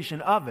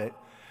manifestation of it.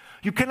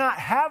 You cannot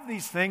have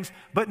these things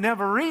but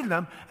never read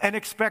them and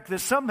expect that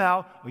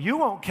somehow you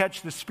won't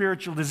catch the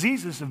spiritual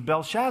diseases of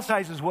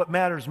Belshazzar, is what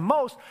matters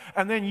most,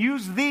 and then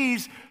use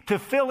these to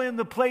fill in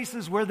the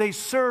places where they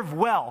serve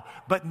well,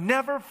 but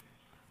never.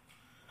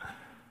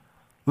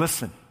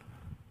 Listen,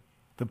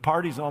 the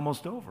party's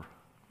almost over.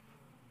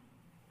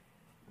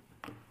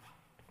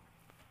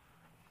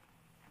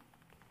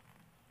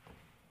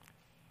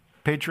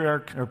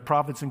 Patriarch or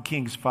Prophets and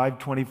Kings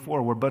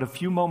 5:24, where but a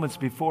few moments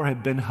before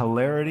had been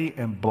hilarity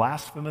and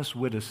blasphemous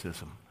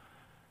witticism.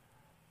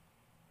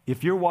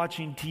 If you're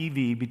watching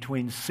TV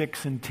between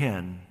 6 and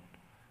 10,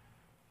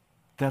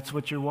 that's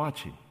what you're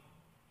watching.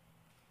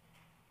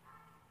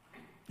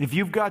 If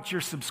you've got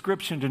your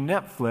subscription to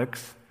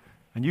Netflix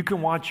and you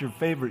can watch your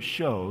favorite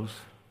shows,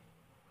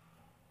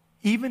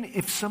 even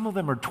if some of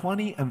them are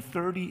 20 and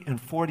 30 and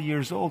 40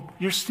 years old,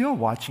 you're still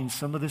watching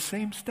some of the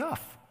same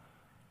stuff.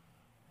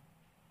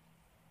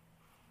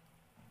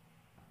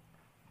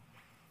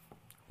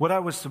 What I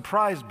was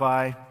surprised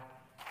by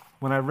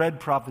when I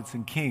read Prophets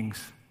and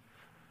Kings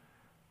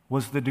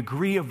was the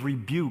degree of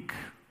rebuke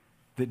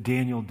that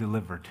Daniel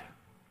delivered.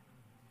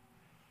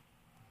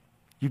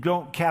 You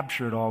don't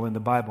capture it all in the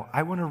Bible.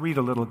 I want to read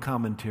a little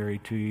commentary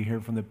to you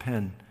here from the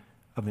pen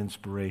of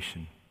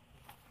inspiration.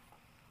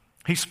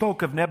 He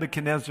spoke of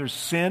Nebuchadnezzar's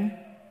sin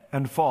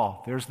and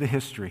fall. There's the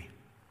history.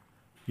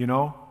 You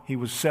know, he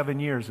was 7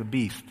 years a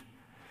beast.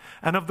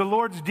 And of the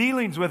Lord's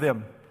dealings with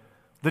him,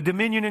 the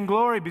dominion and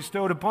glory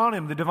bestowed upon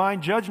him, the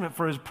divine judgment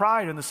for his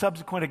pride, and the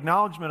subsequent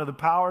acknowledgement of the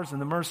powers and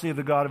the mercy of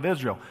the God of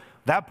Israel.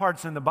 That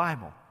part's in the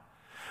Bible.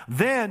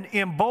 Then,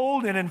 in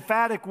bold and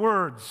emphatic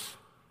words,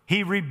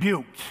 he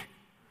rebuked.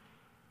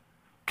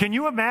 Can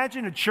you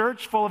imagine a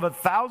church full of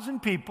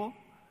 1,000 people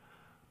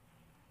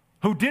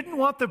who didn't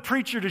want the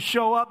preacher to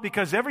show up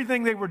because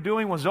everything they were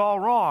doing was all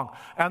wrong.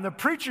 And the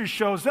preacher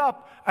shows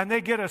up and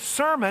they get a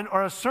sermon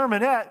or a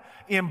sermonette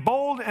in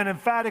bold and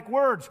emphatic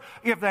words.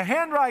 If the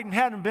handwriting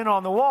hadn't been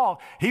on the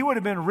wall, he would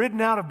have been ridden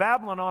out of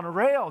Babylon on a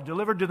rail,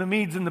 delivered to the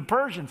Medes and the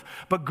Persians.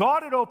 But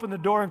God had opened the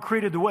door and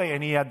created the way,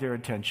 and he had their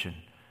attention.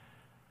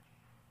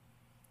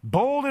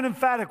 Bold and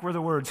emphatic were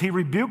the words. He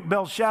rebuked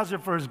Belshazzar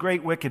for his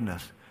great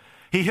wickedness.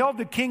 He held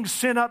the king's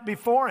sin up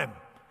before him,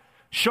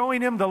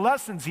 showing him the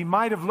lessons he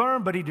might have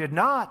learned, but he did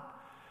not.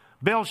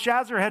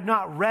 Belshazzar had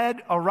not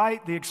read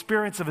aright the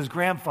experience of his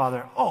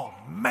grandfather. Oh,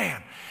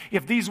 man,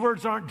 if these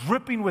words aren't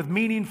dripping with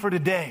meaning for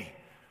today,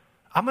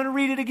 I'm going to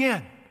read it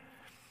again.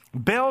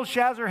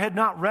 Belshazzar had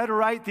not read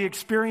aright the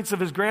experience of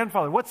his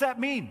grandfather. What's that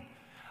mean?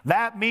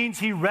 That means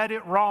he read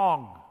it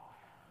wrong.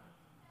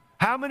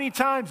 How many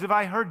times have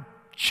I heard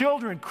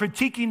children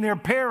critiquing their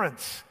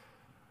parents?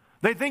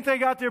 They think they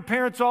got their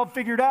parents all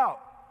figured out.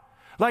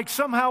 Like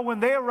somehow when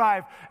they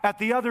arrive at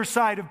the other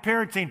side of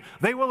parenting,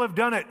 they will have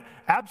done it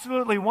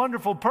absolutely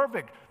wonderful,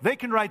 perfect. They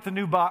can write the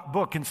new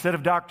book instead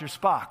of Dr.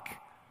 Spock.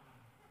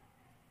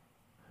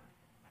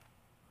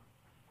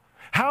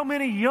 How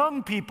many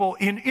young people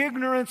in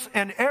ignorance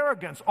and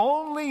arrogance,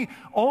 only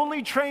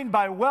trained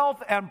by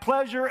wealth and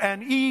pleasure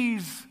and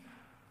ease,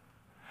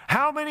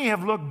 how many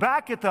have looked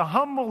back at the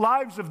humble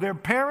lives of their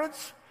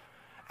parents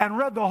and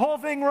read the whole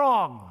thing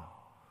wrong?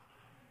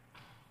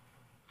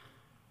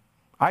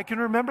 I can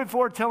remember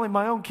before telling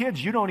my own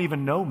kids, you don't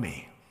even know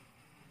me.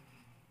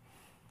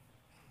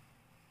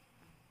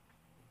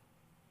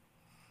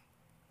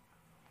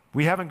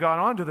 We haven't gone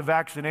on to the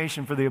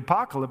vaccination for the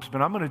apocalypse,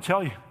 but I'm going to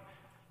tell you,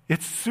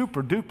 it's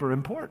super duper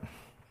important.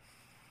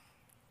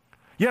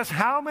 Yes,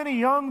 how many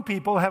young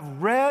people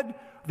have read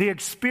the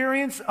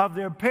experience of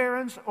their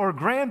parents or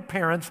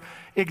grandparents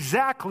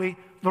exactly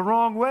the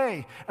wrong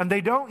way, and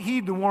they don't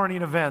heed the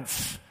warning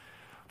events?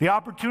 The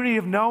opportunity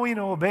of knowing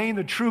and obeying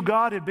the true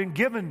God had been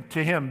given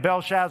to him,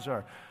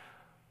 Belshazzar,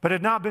 but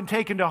had not been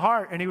taken to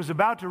heart, and he was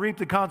about to reap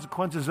the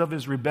consequences of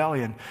his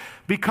rebellion.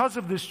 Because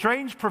of the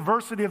strange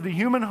perversity of the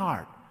human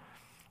heart,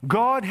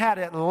 God had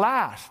at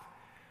last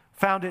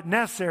found it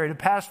necessary to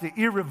pass the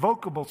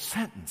irrevocable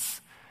sentence.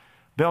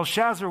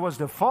 Belshazzar was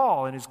to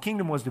fall, and his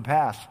kingdom was to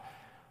pass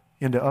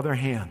into other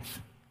hands.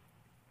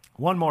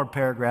 One more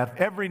paragraph.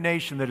 Every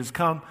nation that has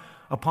come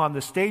upon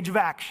the stage of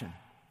action,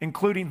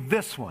 including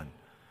this one,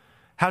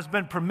 has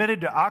been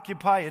permitted to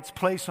occupy its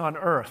place on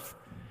earth,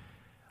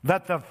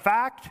 that the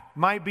fact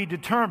might be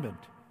determined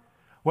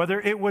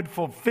whether it would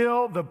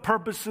fulfill the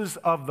purposes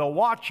of the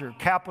Watcher,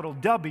 capital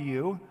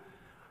W,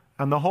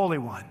 and the Holy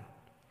One.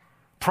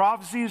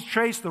 Prophecy has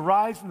traced the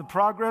rise and the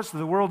progress of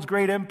the world's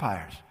great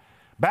empires: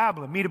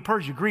 Babylon, Medo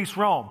Persia, Greece,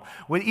 Rome.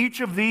 With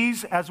each of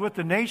these, as with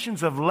the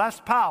nations of less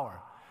power,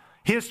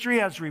 history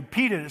has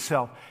repeated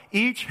itself.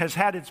 Each has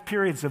had its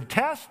periods of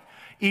test.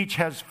 Each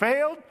has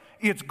failed.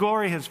 Its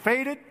glory has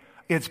faded.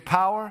 Its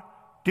power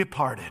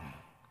departed.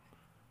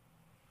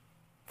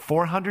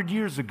 400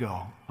 years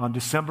ago, on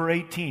December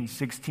 18,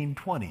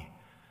 1620,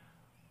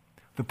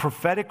 the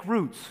prophetic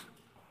roots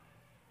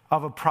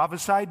of a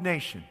prophesied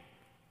nation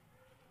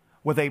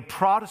with a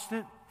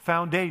Protestant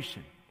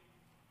foundation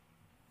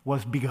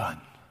was begun.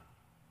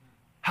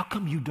 How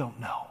come you don't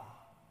know?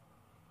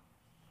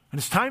 And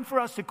it's time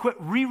for us to quit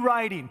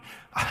rewriting.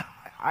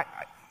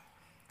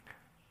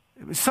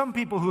 Some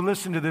people who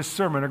listen to this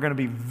sermon are going to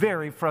be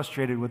very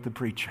frustrated with the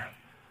preacher.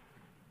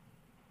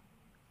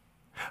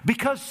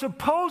 Because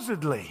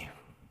supposedly,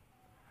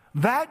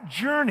 that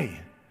journey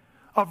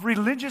of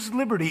religious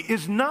liberty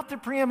is not the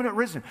preeminent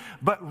reason.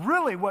 But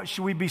really what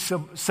should we be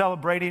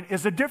celebrating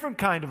is a different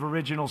kind of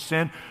original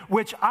sin,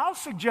 which I'll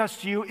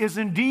suggest to you is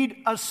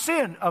indeed a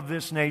sin of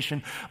this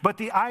nation. But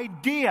the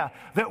idea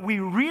that we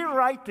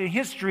rewrite the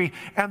history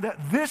and that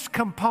this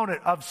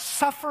component of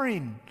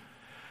suffering,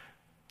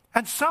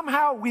 and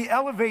somehow we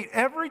elevate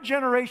every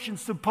generation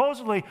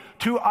supposedly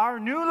to our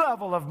new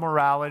level of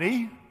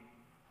morality,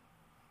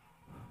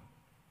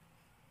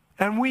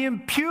 and we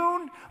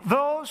impugn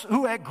those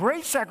who at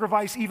great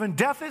sacrifice, even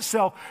death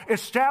itself,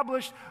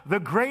 established the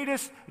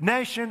greatest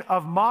nation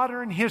of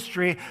modern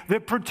history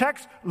that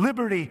protects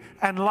liberty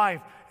and life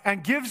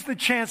and gives the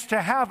chance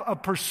to have a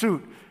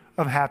pursuit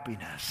of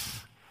happiness.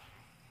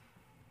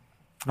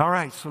 All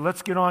right, so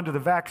let's get on to the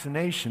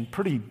vaccination.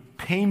 Pretty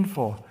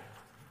painful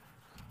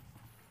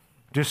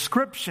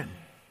description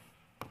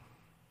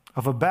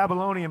of a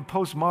Babylonian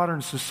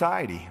postmodern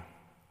society.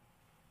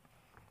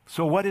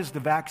 So what is the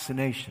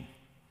vaccination?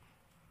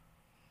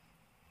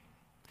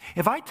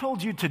 If I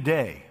told you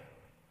today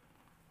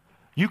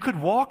you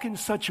could walk in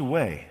such a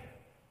way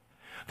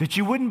that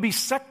you wouldn't be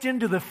sucked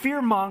into the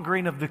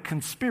fear-mongering of the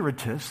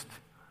conspiratist,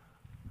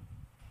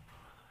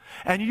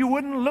 and you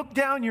wouldn't look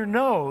down your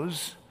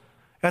nose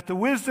at the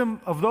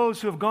wisdom of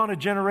those who have gone a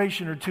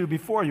generation or two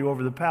before you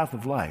over the path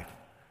of life.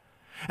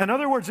 In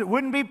other words, it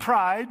wouldn't be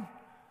pride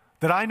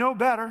that I know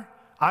better.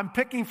 I'm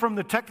picking from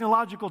the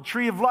technological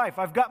tree of life.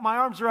 I've got my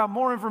arms around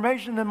more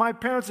information than my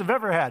parents have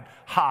ever had.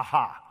 Ha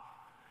ha.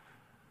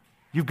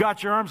 You've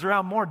got your arms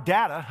around more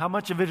data. How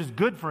much of it is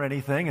good for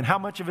anything and how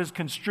much of it is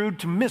construed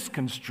to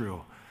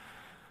misconstrue?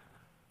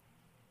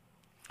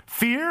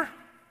 Fear?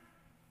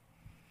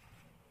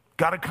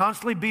 Got to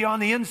constantly be on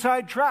the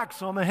inside track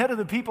so I'm ahead of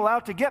the people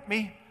out to get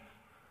me.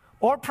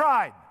 Or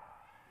pride?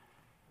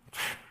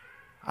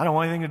 I don't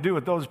want anything to do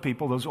with those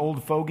people, those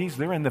old fogies.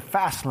 They're in the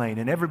fast lane,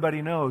 and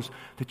everybody knows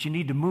that you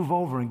need to move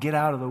over and get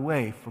out of the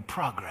way for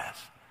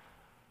progress.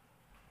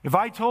 If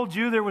I told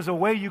you there was a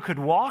way you could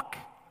walk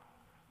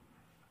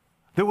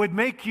that would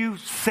make you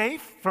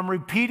safe from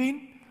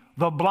repeating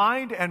the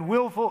blind and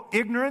willful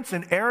ignorance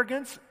and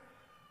arrogance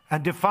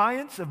and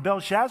defiance of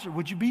Belshazzar,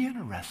 would you be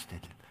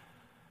interested?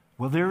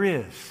 Well, there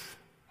is.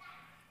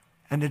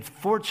 And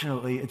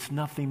fortunately, it's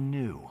nothing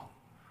new.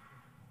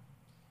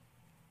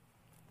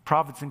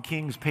 Prophets and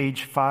Kings,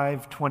 page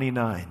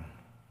 529.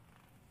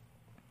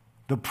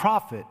 The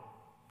prophet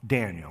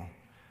Daniel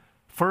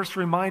first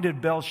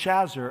reminded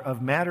Belshazzar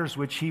of matters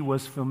which he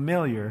was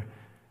familiar,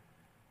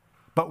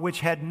 but which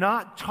had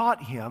not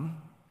taught him.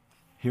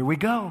 Here we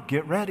go,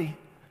 get ready.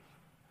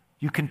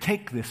 You can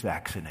take this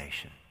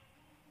vaccination.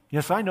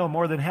 Yes, I know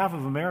more than half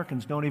of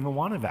Americans don't even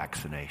want a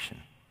vaccination.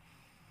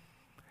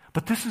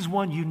 But this is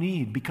one you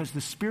need because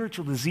the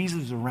spiritual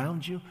diseases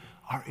around you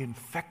are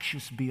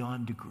infectious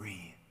beyond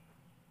degree.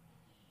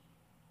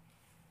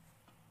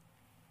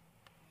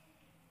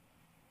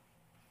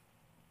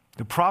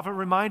 The prophet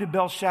reminded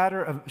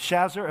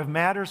Belshazzar of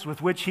matters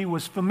with which he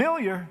was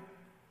familiar,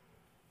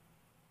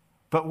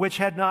 but which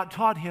had not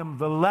taught him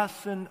the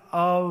lesson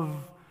of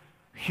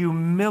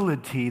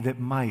humility that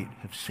might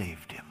have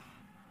saved him.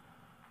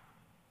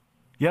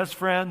 Yes,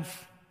 friends,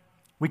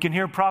 we can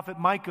hear Prophet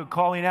Micah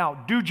calling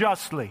out, do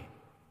justly,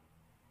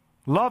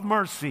 love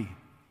mercy,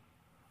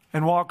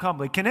 and walk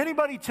humbly. Can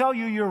anybody tell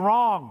you you're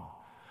wrong?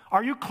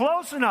 Are you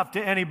close enough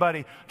to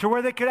anybody to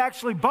where they could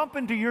actually bump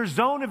into your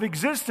zone of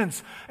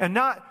existence and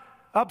not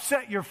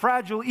upset your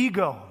fragile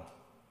ego?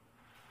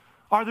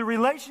 Are the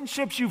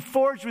relationships you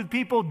forged with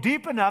people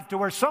deep enough to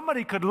where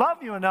somebody could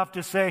love you enough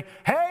to say,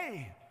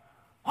 hey,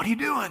 what are you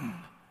doing?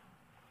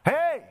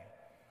 Hey,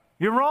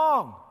 you're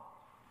wrong.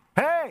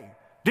 Hey,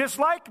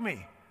 dislike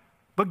me,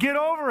 but get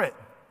over it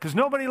because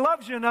nobody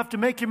loves you enough to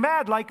make you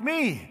mad like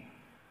me.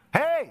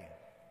 Hey,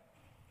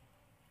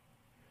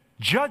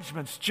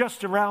 judgment's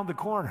just around the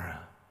corner.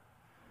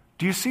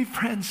 Do you see,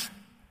 friends?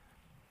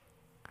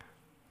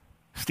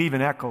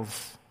 Stephen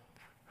Eccles,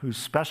 who's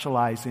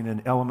specializing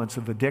in elements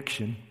of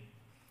addiction,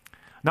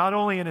 not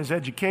only in his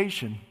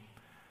education,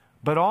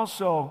 but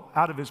also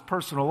out of his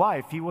personal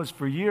life. He was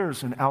for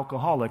years an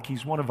alcoholic.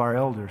 He's one of our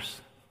elders.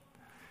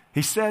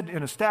 He said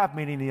in a staff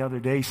meeting the other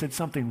day, he said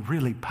something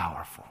really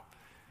powerful.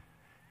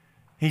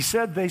 He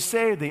said, they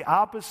say the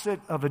opposite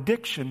of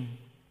addiction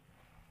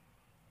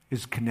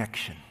is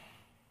connection.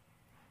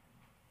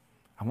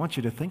 I want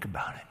you to think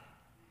about it.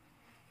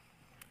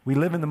 We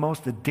live in the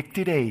most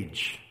addicted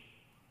age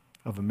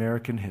of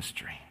American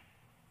history.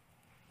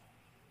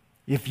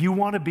 If you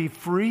want to be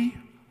free,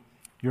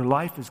 your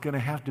life is going to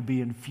have to be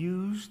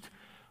infused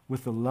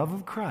with the love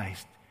of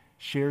Christ,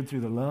 shared through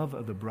the love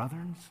of the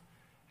brothers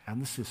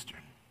and the sisters.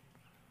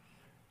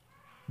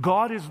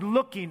 God is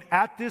looking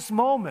at this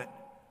moment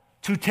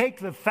to take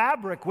the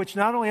fabric, which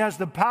not only has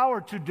the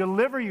power to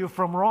deliver you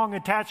from wrong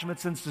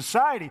attachments in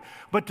society,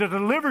 but to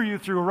deliver you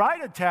through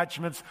right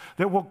attachments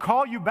that will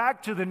call you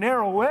back to the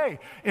narrow way,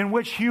 in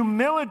which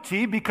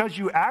humility, because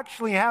you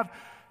actually have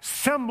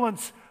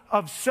semblance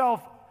of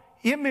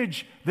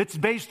self-image that's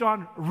based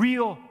on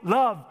real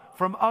love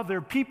from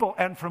other people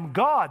and from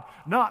God,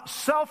 not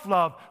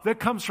self-love that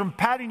comes from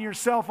patting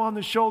yourself on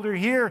the shoulder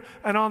here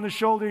and on the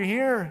shoulder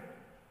here.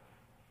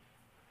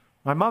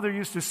 My mother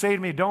used to say to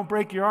me, don't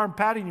break your arm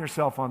patting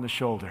yourself on the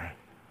shoulder.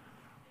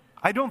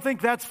 I don't think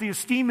that's the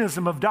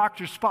esteemism of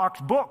Dr.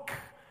 Spock's book.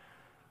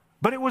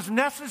 But it was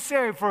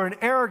necessary for an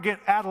arrogant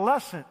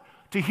adolescent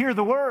to hear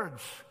the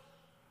words.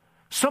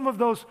 Some of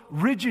those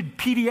rigid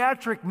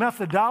pediatric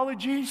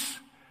methodologies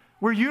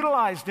were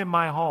utilized in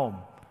my home.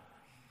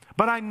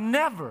 But I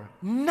never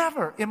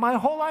in my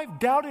whole life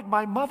doubted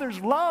my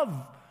mother's love.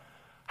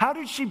 How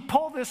did she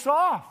pull this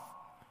off?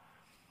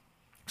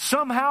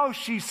 Somehow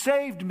she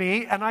saved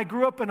me, and I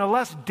grew up in a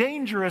less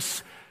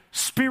dangerous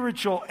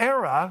spiritual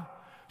era.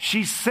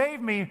 She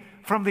saved me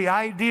from the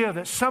idea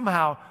that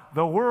somehow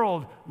the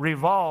world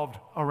revolved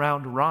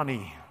around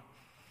Ronnie.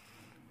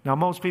 Now,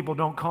 most people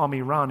don't call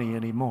me Ronnie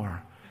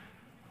anymore.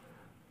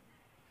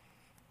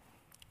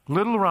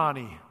 Little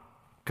Ronnie,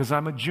 because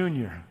I'm a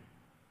junior.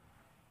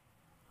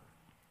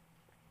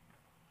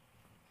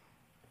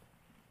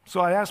 So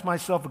I asked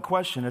myself a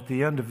question at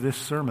the end of this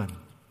sermon.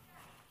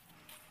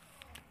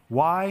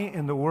 Why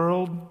in the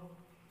world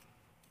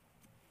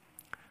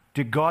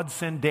did God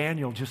send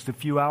Daniel just a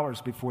few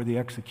hours before the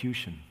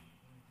execution?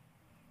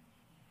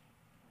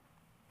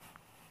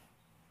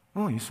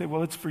 Oh, you say,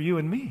 well, it's for you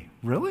and me.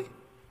 Really?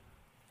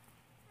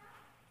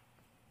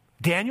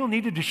 Daniel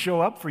needed to show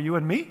up for you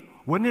and me?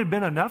 Wouldn't it have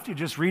been enough to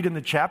just read in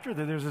the chapter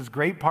that there's this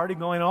great party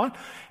going on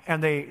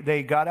and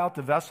they got out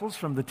the vessels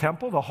from the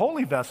temple, the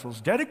holy vessels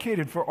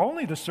dedicated for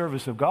only the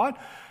service of God,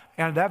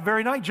 And that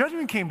very night,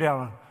 judgment came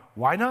down.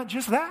 Why not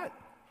just that?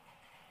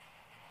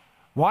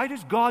 Why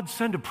does God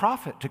send a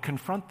prophet to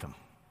confront them?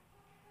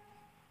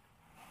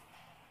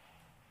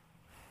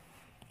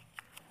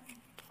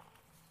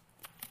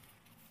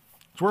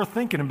 It's worth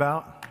thinking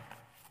about.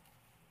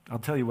 I'll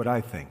tell you what I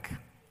think.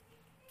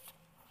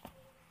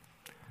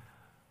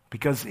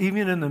 Because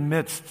even in the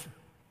midst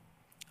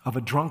of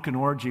a drunken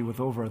orgy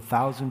with over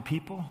 1,000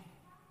 people,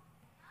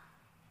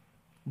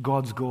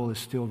 God's goal is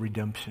still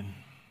redemption.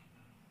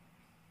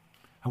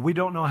 And we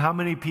don't know how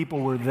many people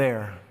were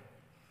there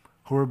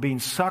who were being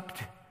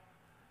sucked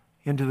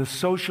into the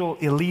social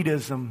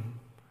elitism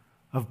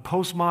of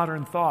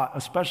postmodern thought,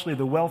 especially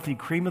the wealthy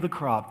cream of the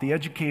crop, the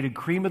educated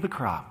cream of the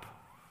crop.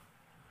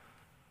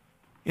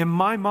 In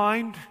my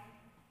mind,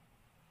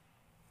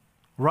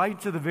 right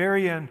to the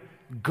very end,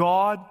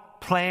 God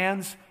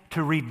plans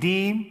to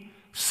redeem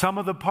some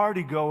of the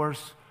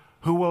partygoers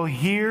who will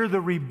hear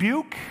the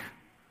rebuke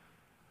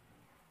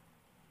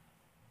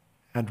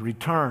and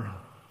return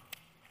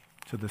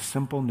to the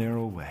simple,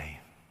 narrow way.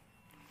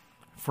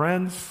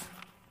 Friends,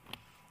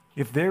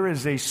 if there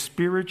is a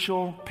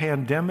spiritual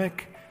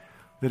pandemic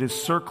that is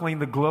circling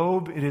the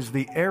globe, it is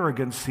the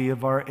arrogancy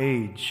of our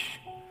age.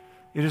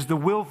 It is the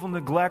willful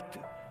neglect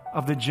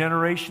of the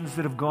generations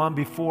that have gone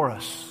before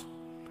us.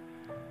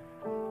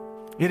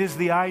 It is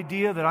the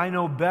idea that I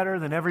know better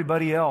than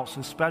everybody else,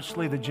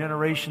 especially the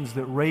generations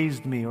that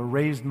raised me or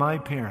raised my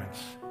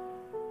parents.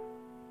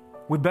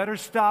 We better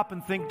stop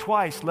and think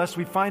twice, lest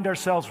we find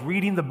ourselves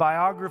reading the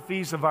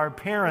biographies of our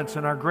parents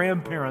and our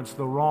grandparents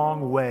the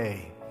wrong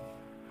way.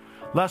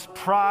 Lest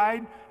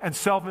pride and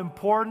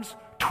self-importance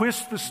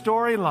twist the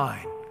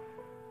storyline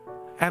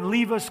and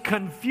leave us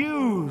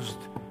confused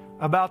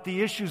about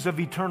the issues of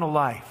eternal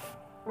life.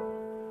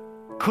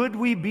 Could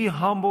we be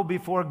humble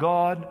before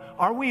God?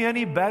 Are we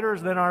any better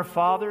than our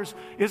fathers?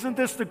 Isn't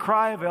this the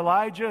cry of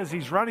Elijah as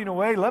he's running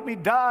away? Let me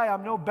die,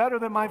 I'm no better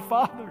than my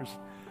fathers.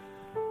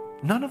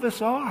 None of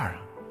us are.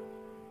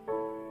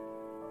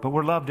 But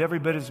we're loved every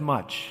bit as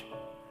much.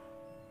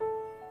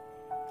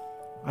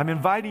 I'm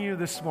inviting you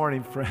this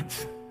morning,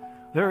 friends.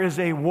 There is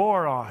a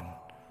war on.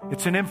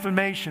 It's an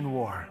information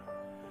war.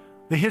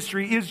 The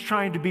history is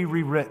trying to be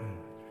rewritten.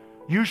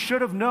 You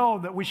should have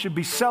known that we should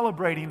be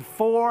celebrating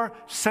 4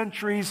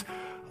 centuries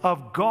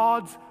of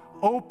God's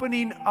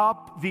opening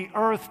up the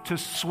earth to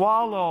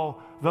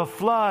swallow the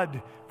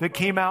flood that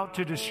came out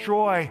to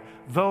destroy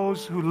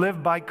those who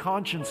live by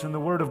conscience in the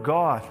Word of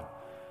God.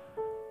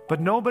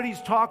 But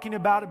nobody's talking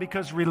about it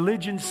because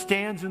religion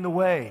stands in the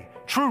way.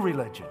 True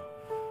religion.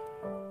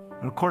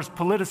 And of course,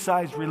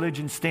 politicized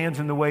religion stands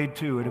in the way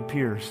too, it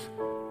appears.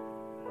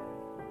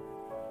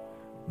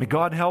 May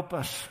God help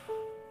us.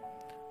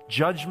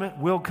 Judgment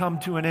will come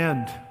to an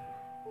end.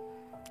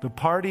 The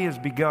party has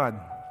begun.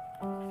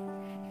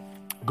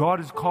 God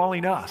is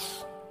calling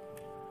us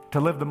to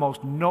live the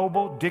most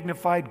noble,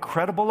 dignified,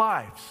 credible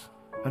lives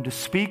and to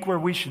speak where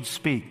we should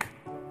speak.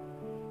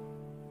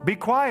 Be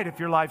quiet if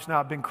your life's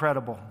not been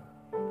credible.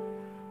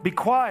 Be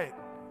quiet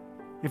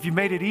if you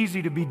made it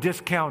easy to be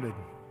discounted.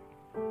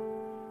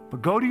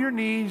 But go to your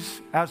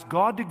knees, ask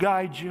God to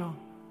guide you,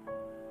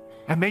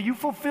 and may you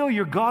fulfill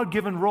your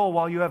God-given role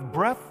while you have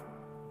breath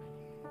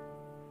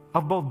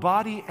of both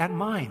body and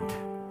mind.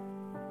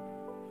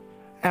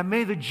 And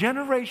may the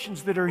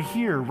generations that are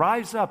here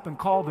rise up and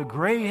call the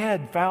gray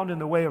head found in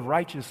the way of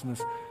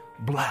righteousness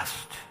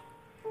blessed.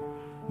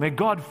 May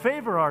God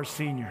favor our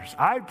seniors.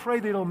 I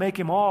pray that He'll make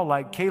them all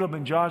like Caleb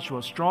and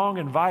Joshua, strong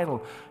and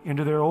vital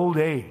into their old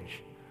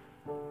age.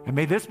 And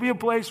may this be a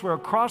place where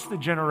across the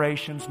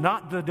generations,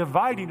 not the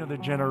dividing of the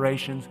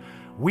generations,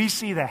 we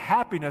see the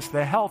happiness,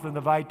 the health, and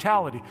the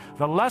vitality.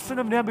 The lesson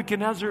of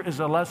Nebuchadnezzar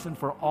is a lesson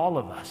for all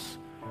of us.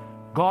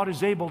 God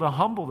is able to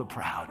humble the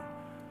proud.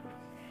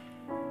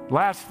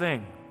 Last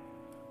thing.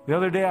 The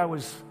other day I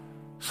was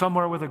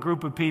somewhere with a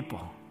group of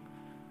people,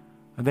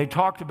 and they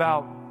talked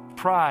about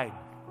pride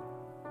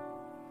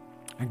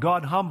and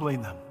God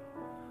humbling them.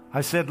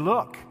 I said,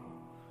 look,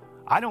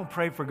 I don't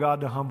pray for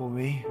God to humble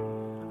me.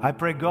 I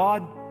pray,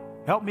 God,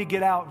 help me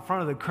get out in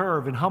front of the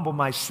curve and humble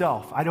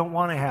myself. I don't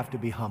want to have to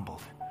be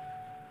humbled.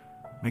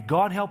 May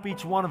God help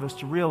each one of us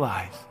to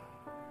realize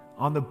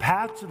on the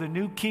path to the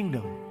new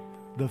kingdom,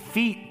 the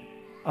feet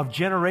of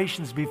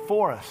generations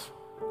before us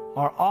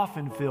are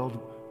often filled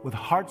with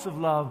hearts of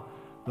love,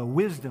 the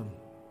wisdom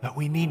that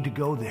we need to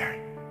go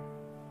there.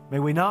 May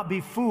we not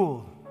be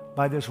fooled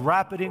by this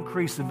rapid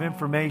increase of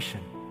information,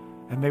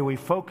 and may we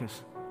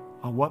focus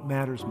on what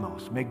matters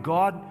most. May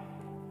God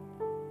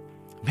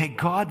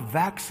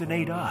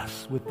vaccinate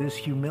us with this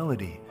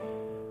humility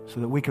so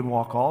that we can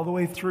walk all the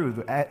way through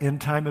the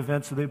end-time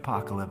events of the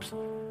apocalypse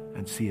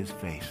and see His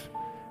face.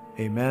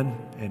 Amen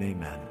and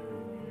amen.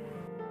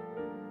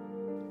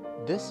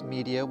 This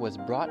media was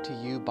brought to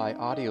you by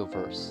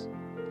Audioverse,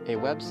 a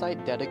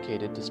website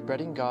dedicated to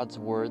spreading God's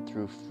Word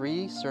through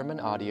free sermon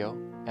audio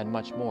and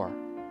much more.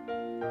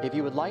 If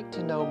you would like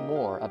to know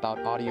more about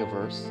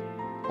Audioverse,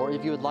 or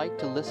if you would like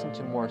to listen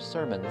to more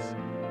sermons,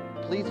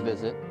 please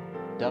visit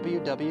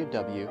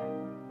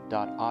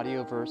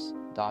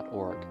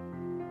www.audioverse.org.